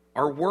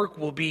 our work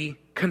will be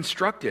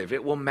constructive.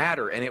 It will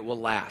matter and it will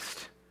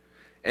last.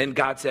 And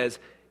God says,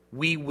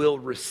 we will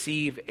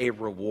receive a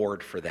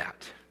reward for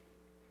that.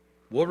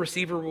 We'll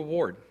receive a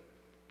reward.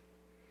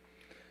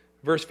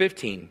 Verse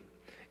 15,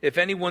 if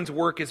anyone's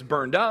work is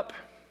burned up,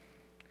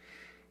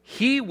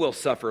 he will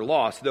suffer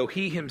loss, though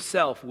he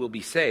himself will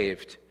be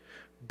saved,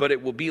 but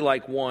it will be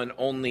like one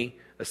only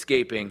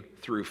escaping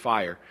through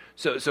fire.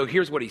 So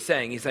here's what he's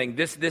saying. He's saying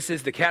this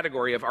is the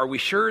category of, are we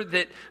sure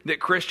that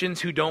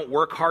Christians who don't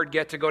work hard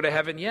get to go to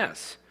heaven?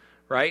 Yes,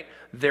 right?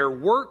 Their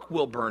work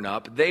will burn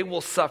up. They will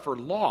suffer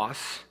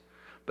loss,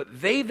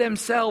 but they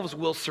themselves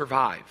will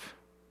survive,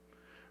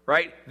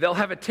 right? They'll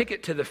have a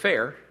ticket to the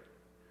fair.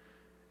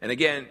 And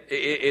again,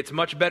 it's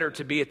much better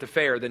to be at the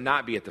fair than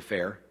not be at the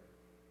fair.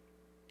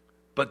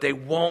 But they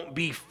won't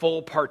be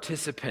full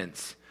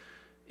participants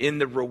in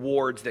the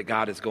rewards that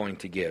God is going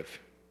to give.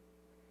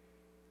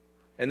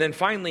 And then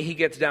finally, he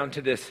gets down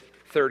to this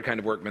 3rd kind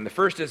of workman. The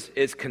first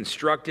is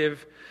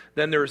constructive.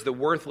 Then there's the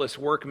worthless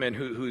workman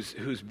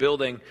whose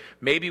building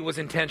maybe was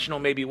intentional,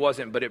 maybe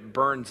wasn't, but it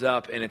burns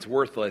up and it's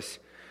worthless.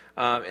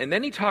 And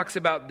then he talks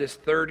about this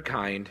 3rd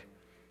kind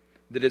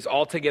that is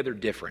altogether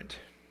different.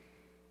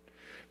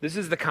 This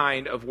is the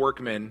kind of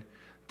workman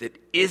that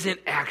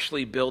isn't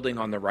actually building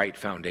on the right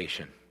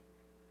foundation,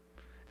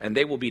 and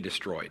they will be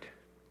destroyed.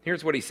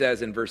 Here's what he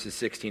says in verses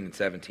 16 and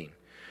 17.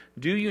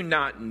 Do you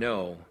not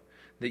know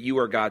that you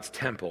are God's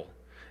temple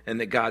and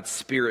that God's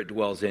Spirit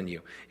dwells in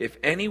you? If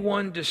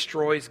anyone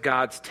destroys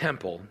God's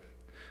temple,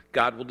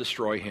 God will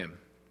destroy him.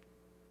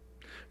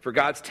 For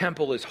God's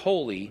temple is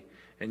holy,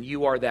 and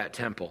you are that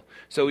temple.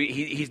 So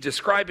he's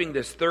describing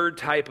this third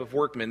type of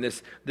workman,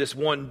 this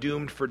one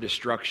doomed for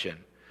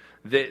destruction,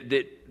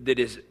 that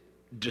is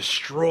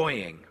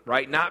destroying,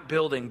 right? Not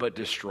building, but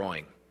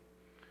destroying.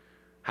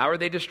 How are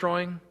they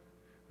destroying?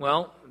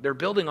 Well, they're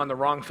building on the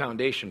wrong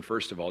foundation,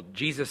 first of all.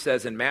 Jesus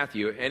says in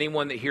Matthew,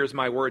 anyone that hears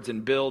my words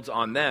and builds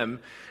on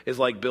them is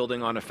like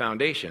building on a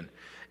foundation.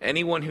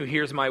 Anyone who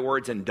hears my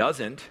words and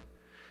doesn't,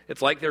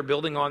 it's like they're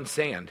building on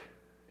sand,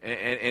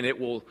 and it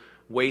will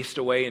waste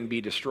away and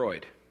be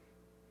destroyed,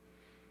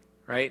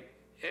 right?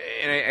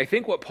 And I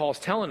think what Paul's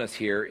telling us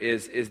here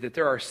is that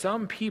there are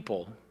some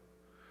people,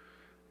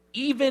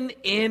 even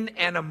in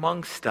and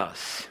amongst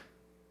us,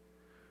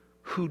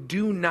 who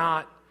do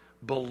not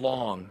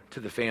belong to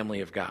the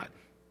family of God.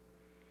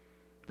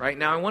 Right?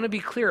 Now, I want to be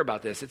clear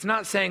about this. It's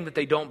not saying that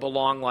they don't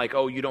belong like,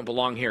 oh, you don't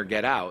belong here,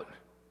 get out.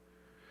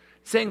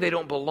 It's saying they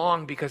don't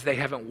belong because they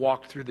haven't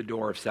walked through the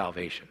door of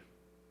salvation.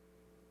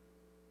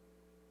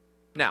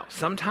 Now,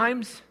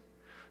 sometimes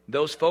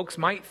those folks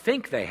might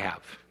think they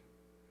have.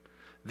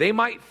 They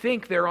might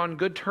think they're on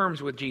good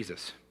terms with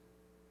Jesus.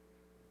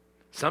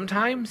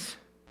 Sometimes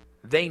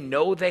they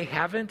know they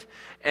haven't,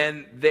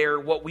 and they're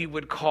what we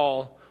would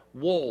call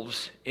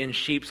wolves in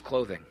sheep's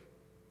clothing,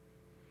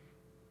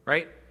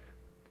 right?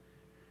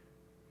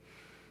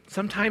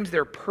 Sometimes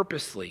they're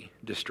purposely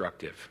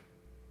destructive.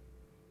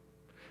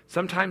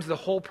 Sometimes the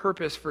whole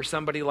purpose for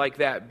somebody like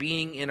that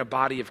being in a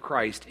body of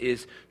Christ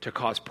is to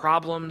cause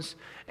problems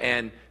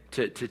and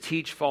to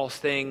teach false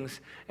things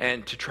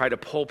and to try to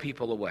pull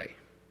people away.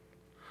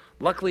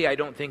 Luckily, I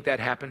don't think that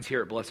happens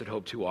here at Blessed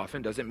Hope too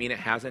often. Doesn't mean it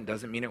hasn't,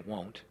 doesn't mean it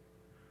won't.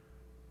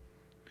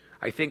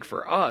 I think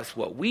for us,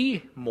 what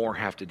we more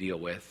have to deal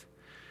with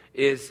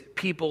is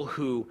people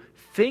who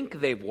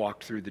think they've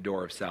walked through the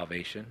door of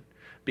salvation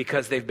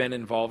because they've been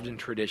involved in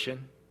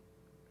tradition,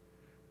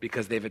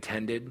 because they've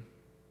attended,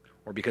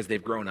 or because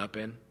they've grown up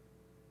in,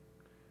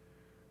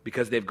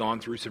 because they've gone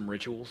through some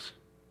rituals,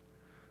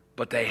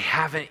 but they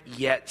haven't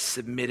yet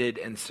submitted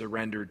and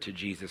surrendered to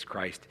Jesus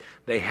Christ.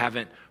 They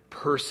haven't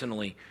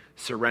personally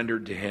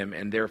surrendered to him,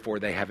 and therefore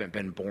they haven't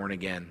been born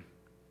again.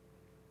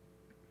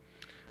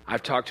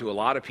 I've talked to a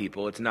lot of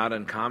people. It's not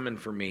uncommon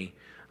for me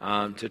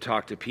to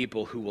talk to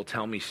people who will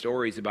tell me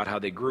stories about how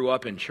they grew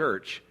up in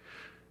church,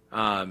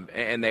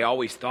 and they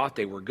always thought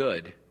they were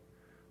good.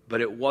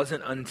 But it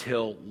wasn't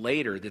until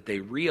later that they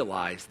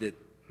realized that,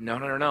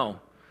 no,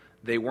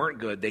 they weren't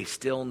good. They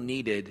still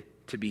needed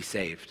to be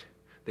saved.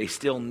 They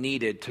still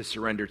needed to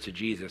surrender to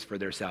Jesus for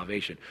their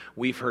salvation.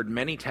 We've heard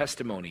many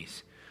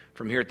testimonies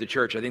from here at the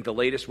church. I think the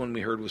latest one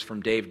we heard was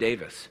from Dave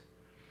Davis,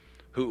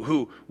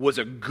 who was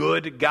a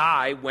good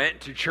guy,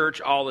 went to church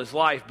all his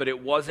life, but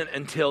it wasn't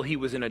until he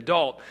was an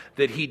adult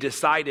that he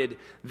decided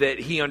that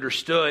he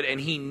understood and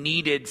he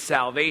needed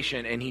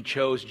salvation, and he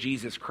chose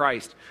Jesus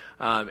Christ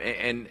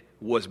and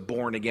was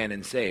born again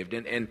and saved.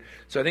 And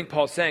so I think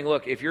Paul's saying,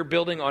 look, if you're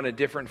building on a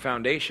different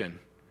foundation,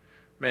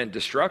 man,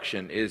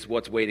 destruction is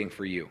what's waiting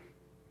for you.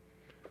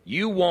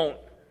 You won't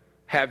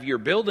have your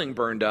building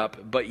burned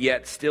up, but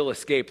yet still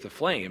escape the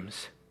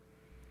flames,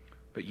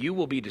 but you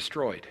will be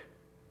destroyed.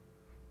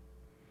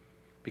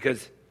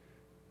 Because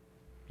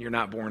you're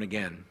not born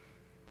again.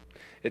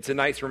 It's a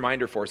nice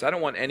reminder for us. I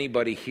don't want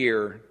anybody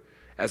here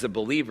as a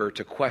believer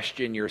to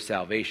question your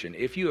salvation.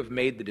 If you have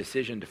made the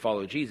decision to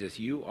follow Jesus,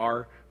 you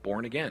are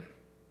born again.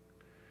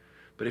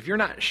 But if you're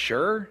not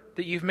sure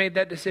that you've made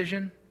that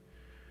decision,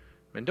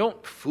 then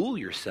don't fool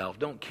yourself,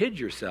 don't kid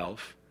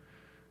yourself.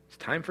 It's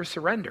time for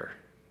surrender.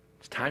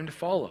 It's time to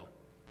follow.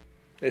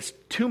 It's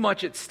too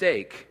much at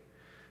stake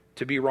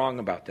to be wrong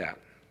about that.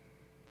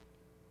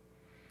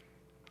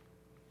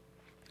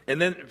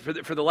 And then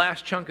for the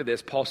last chunk of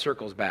this, Paul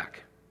circles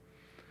back,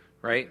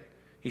 right?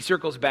 He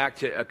circles back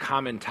to a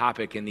common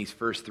topic in these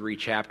first 3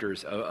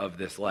 chapters of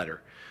this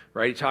letter,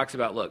 right? He talks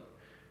about, look,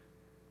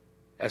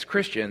 as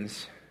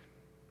Christians,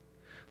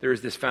 there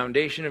is this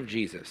foundation of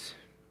Jesus.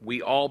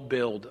 We all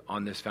build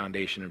on this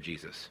foundation of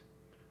Jesus,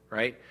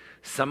 right?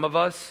 Some of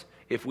us,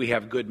 if we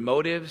have good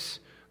motives,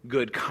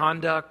 good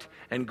conduct,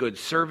 and good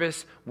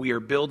service, we are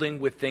building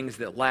with things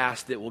that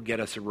last, that will get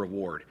us a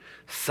reward.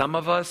 Some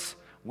of us,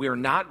 we are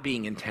not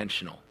being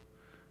intentional.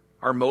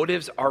 Our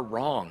motives are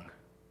wrong.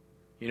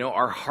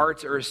 Our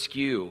hearts are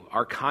askew.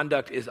 Our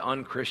conduct is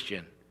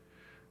unchristian,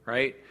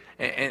 right?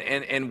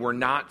 And we're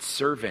not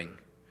serving.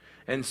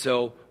 And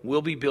so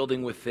we'll be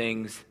building with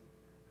things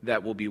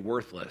that will be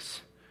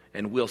worthless,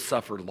 and we'll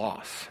suffer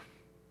loss.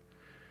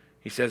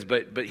 He says,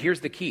 but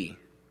here's the key.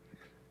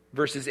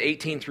 Verses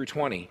 18 through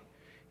 20. He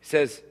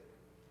says,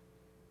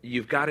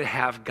 you've got to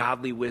have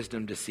godly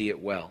wisdom to see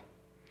it well.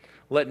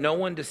 Let no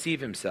one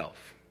deceive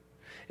himself.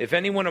 If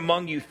anyone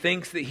among you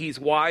thinks that he's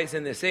wise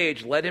in this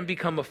age, let him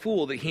become a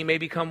fool that he may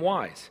become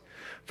wise.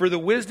 For the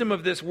wisdom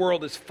of this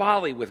world is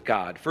folly with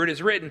God. For it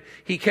is written,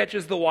 he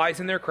catches the wise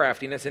in their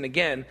craftiness. And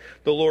again,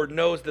 the Lord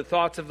knows the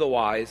thoughts of the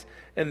wise,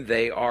 and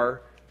they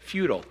are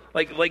futile.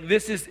 Like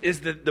this is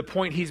the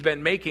point he's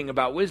been making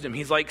about wisdom.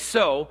 He's like,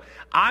 so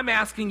I'm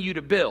asking you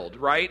to build,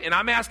 right? And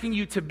I'm asking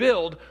you to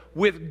build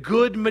with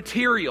good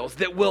materials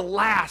that will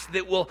last,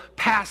 that will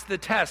pass the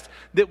test,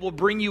 that will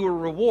bring you a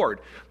reward.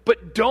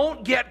 But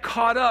don't get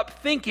caught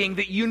up thinking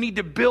that you need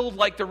to build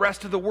like the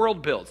rest of the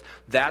world builds.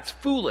 That's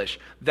foolish.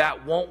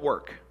 That won't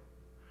work.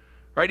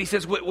 Right? He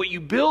says what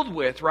you build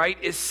with, right,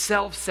 is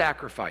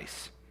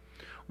self-sacrifice.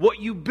 What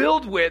you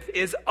build with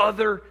is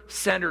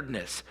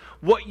other-centeredness.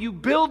 What you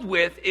build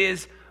with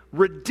is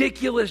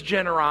ridiculous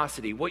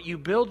generosity. What you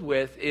build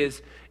with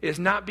is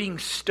not being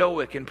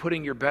stoic and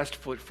putting your best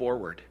foot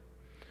forward,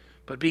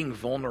 but being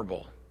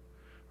vulnerable,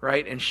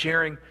 right? And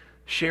sharing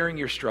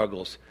your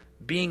struggles,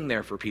 being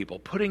there for people,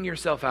 putting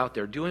yourself out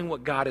there, doing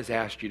what God has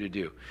asked you to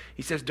do.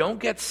 He says, don't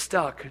get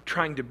stuck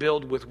trying to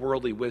build with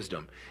worldly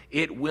wisdom.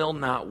 It will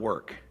not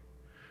work,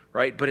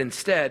 right? But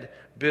instead,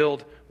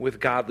 build with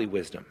godly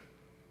wisdom.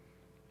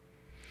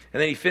 And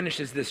then he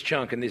finishes this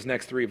chunk in these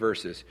next 3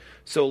 verses.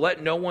 So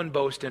let no one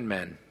boast in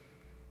men,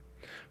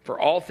 for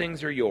all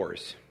things are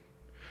yours,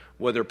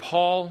 whether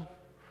Paul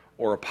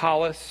or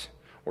Apollos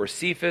or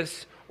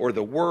Cephas or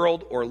the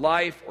world or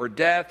life or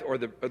death or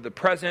the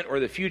present or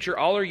the future,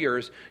 all are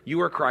yours. You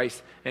are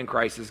Christ and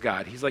Christ is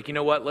God. He's like, you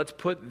know what? Let's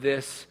put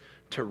this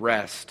to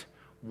rest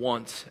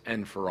once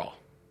and for all.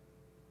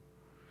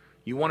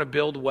 You want to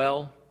build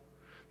well?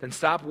 Then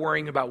stop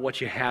worrying about what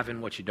you have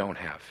and what you don't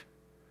have.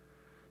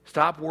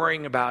 Stop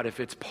worrying about if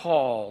it's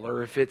Paul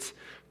or if it's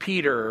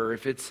Peter or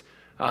if it's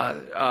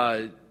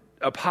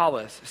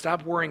Apollos.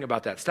 Stop worrying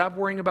about that. Stop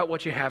worrying about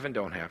what you have and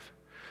don't have.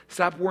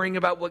 Stop worrying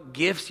about what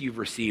gifts you've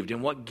received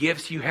and what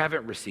gifts you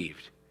haven't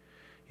received.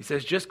 He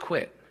says, just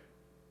quit.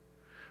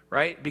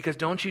 Right? Because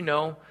don't you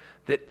know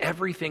that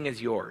everything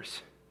is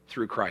yours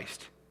through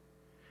Christ?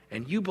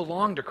 And you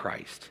belong to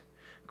Christ.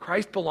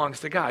 Christ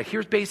belongs to God.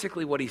 Here's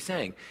basically what he's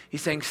saying.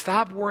 He's saying,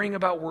 stop worrying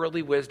about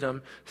worldly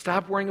wisdom.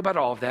 Stop worrying about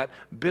all of that.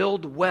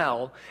 Build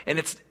well.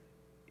 And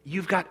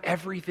you've got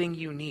everything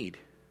you need.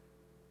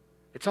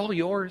 It's all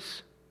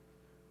yours.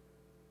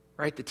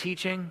 Right? The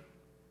teaching,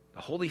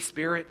 the Holy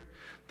Spirit,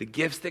 the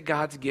gifts that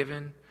God's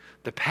given,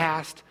 the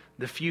past,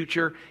 the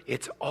future,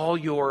 it's all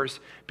yours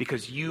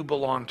because you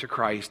belong to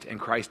Christ and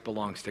Christ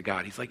belongs to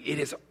God. He's like, it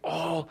is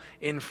all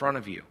in front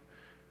of you.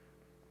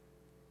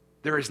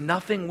 There is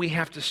nothing we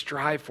have to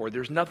strive for.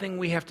 There's nothing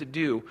we have to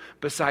do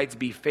besides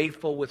be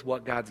faithful with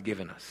what God's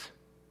given us.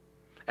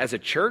 As a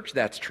church,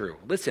 that's true.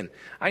 Listen,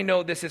 I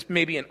know this is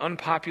maybe an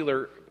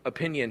unpopular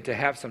opinion to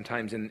have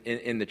sometimes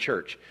in the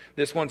church.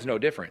 This one's no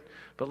different.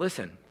 But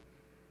listen,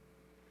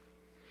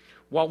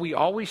 while we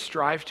always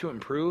strive to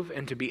improve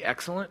and to be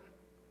excellent,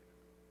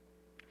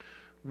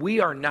 we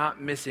are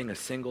not missing a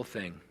single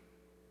thing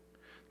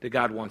that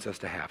God wants us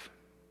to have.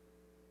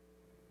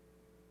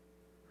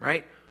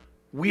 Right?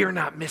 We are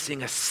not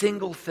missing a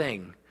single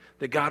thing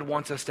that God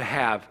wants us to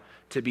have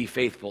to be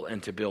faithful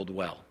and to build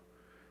well.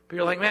 But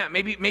you're like, man,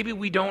 maybe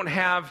we don't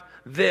have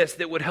this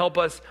that would help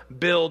us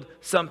build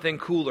something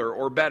cooler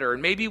or better.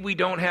 And maybe we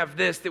don't have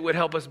this that would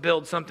help us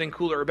build something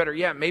cooler or better.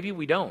 Yeah, maybe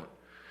we don't.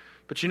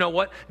 But you know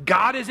what?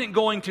 God isn't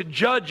going to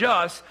judge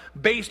us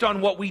based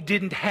on what we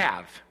didn't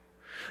have.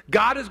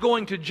 God is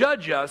going to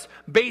judge us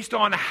based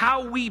on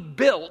how we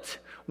built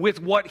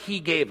with what he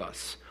gave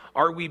us.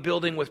 Are we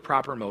building with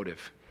proper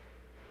motive?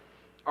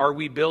 Are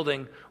we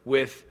building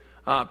with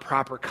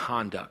proper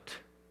conduct?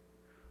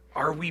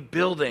 Are we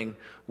building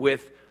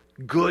with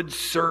good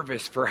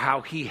service for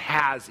how he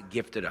has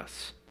gifted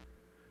us?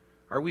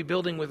 Are we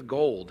building with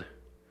gold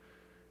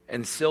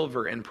and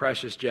silver and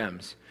precious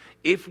gems?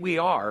 If we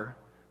are,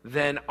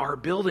 then our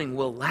building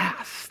will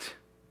last.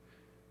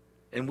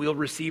 And we'll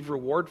receive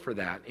reward for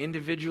that,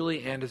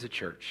 individually and as a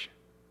church.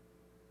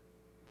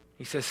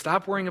 He says,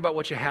 stop worrying about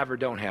what you have or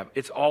don't have.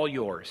 It's all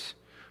yours.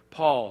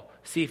 Paul,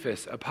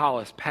 Cephas,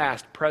 Apollos,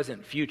 past,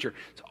 present, future.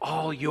 It's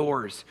all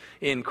yours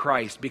in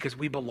Christ because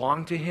we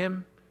belong to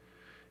him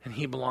and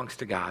he belongs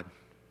to God.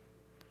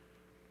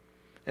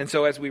 And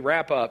so as we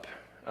wrap up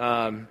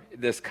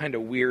this kind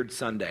of weird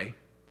Sunday,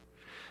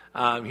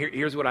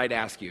 here's what I'd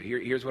ask you.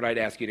 Here's what I'd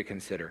ask you to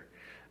consider.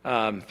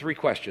 3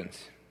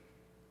 questions.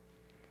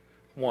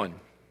 1,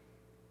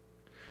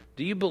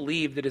 do you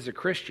believe that as a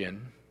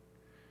Christian,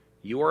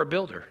 you are a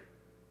builder?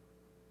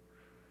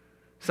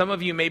 Some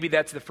of you, maybe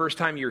that's the first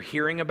time you're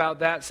hearing about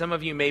that. Some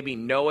of you maybe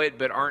know it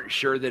but aren't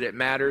sure that it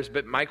matters.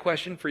 But my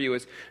question for you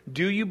is,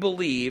 do you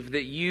believe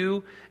that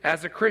you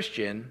as a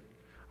Christian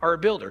are a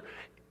builder?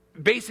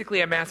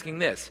 Basically, I'm asking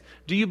this.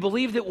 Do you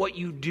believe that what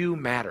you do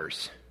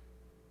matters?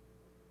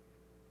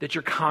 That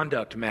your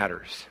conduct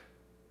matters?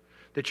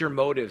 That your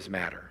motives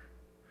matter?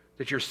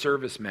 That your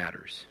service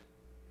matters?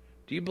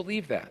 Do you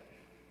believe that?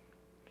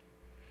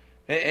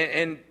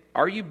 And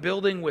are you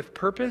building with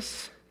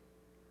purpose?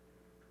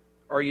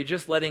 Or are you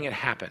just letting it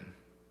happen?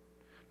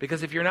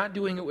 Because if you're not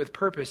doing it with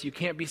purpose, you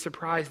can't be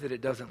surprised that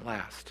it doesn't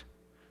last.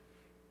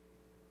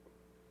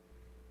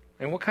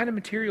 And what kind of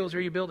materials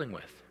are you building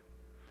with?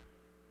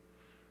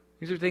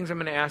 These are things I'm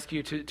going to ask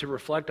you to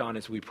reflect on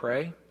as we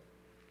pray.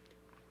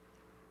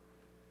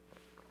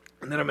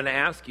 And then I'm going to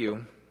ask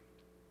you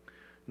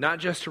not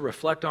just to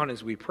reflect on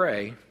as we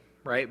pray,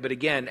 right? But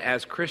again,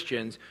 as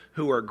Christians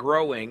who are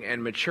growing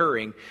and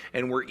maturing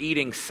and we're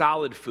eating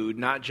solid food,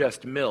 not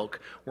just milk,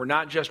 we're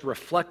not just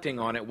reflecting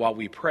on it while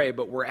we pray,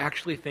 but we're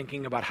actually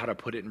thinking about how to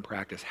put it in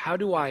practice. How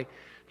do I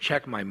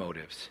check my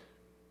motives?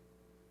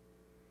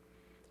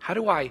 How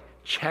do I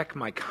check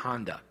my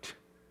conduct?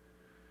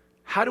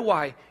 How do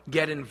I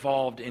get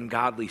involved in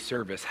godly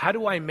service? How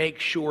do I make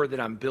sure that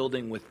I'm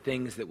building with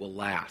things that will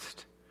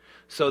last?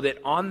 So that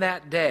on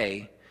that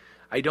day,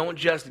 I don't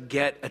just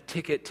get a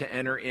ticket to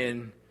enter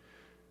in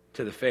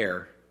to the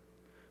fair,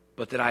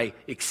 but that I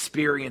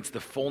experience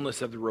the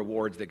fullness of the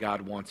rewards that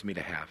God wants me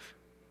to have.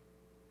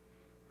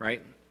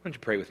 Right? Why don't you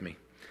pray with me?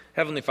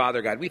 Heavenly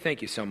Father, God, we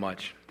thank you so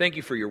much. Thank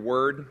you for your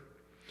word.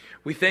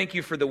 We thank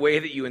you for the way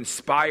that you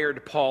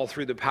inspired Paul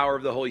through the power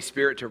of the Holy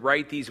Spirit to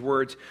write these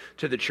words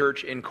to the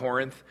church in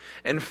Corinth.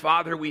 And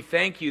Father, we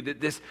thank you that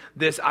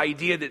this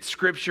idea that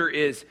Scripture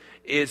is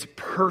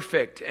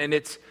perfect and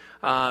it's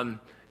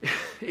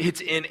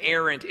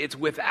inerrant, it's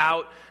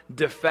without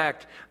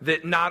defect,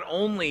 that not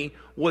only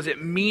was it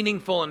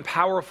meaningful and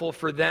powerful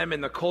for them in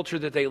the culture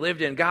that they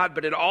lived in, God,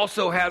 but it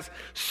also has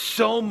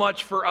so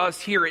much for us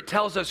here. It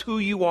tells us who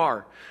you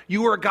are.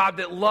 You are a God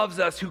that loves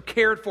us, who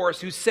cared for us,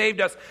 who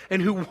saved us,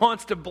 and who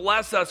wants to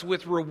bless us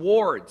with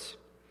rewards.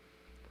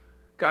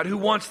 God, who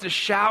wants to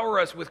shower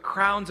us with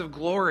crowns of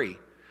glory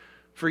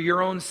for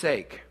your own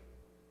sake.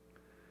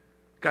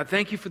 God,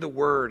 thank you for the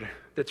word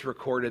that's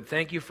recorded.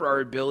 Thank you for our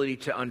ability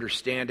to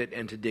understand it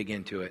and to dig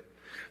into it.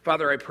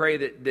 Father, I pray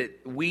that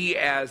we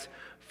as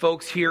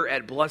folks here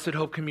at Blessed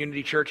Hope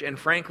Community Church, and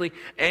frankly,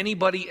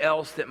 anybody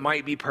else that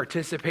might be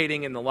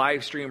participating in the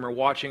live stream or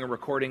watching a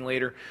recording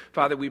later,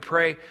 Father, we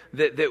pray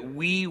that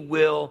we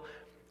will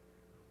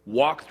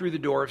walk through the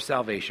door of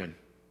salvation,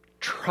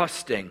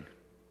 trusting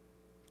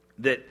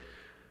that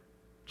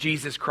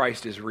Jesus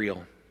Christ is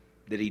real,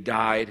 that he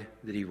died,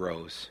 that he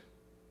rose,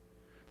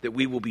 that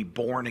we will be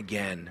born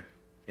again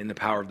in the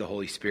power of the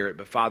Holy Spirit,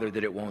 but Father,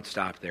 that it won't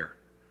stop there.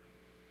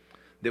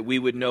 That we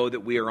would know that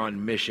we are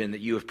on mission, that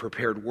you have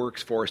prepared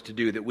works for us to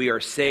do, that we are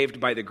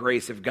saved by the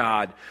grace of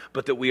God,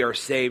 but that we are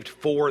saved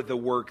for the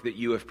work that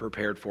you have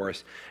prepared for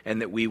us, and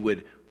that we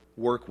would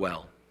work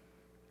well.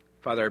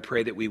 Father, I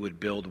pray that we would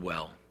build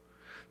well,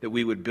 that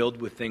we would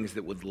build with things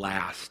that would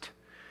last,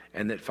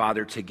 and that,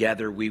 Father,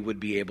 together we would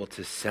be able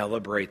to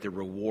celebrate the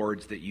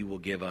rewards that you will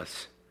give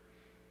us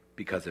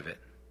because of it.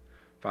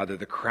 Father,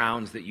 the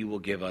crowns that you will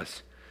give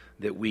us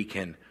that we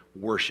can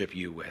worship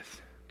you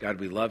with.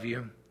 God, we love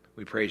you.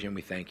 We praise you and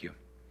we thank you.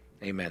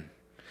 Amen.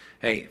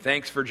 Hey,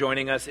 thanks for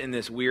joining us in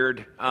this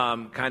weird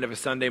kind of a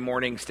Sunday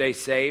morning. Stay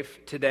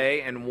safe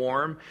today and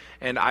warm,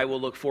 and I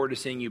will look forward to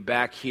seeing you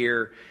back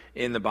here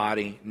in the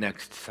body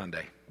next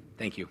Sunday.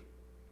 Thank you.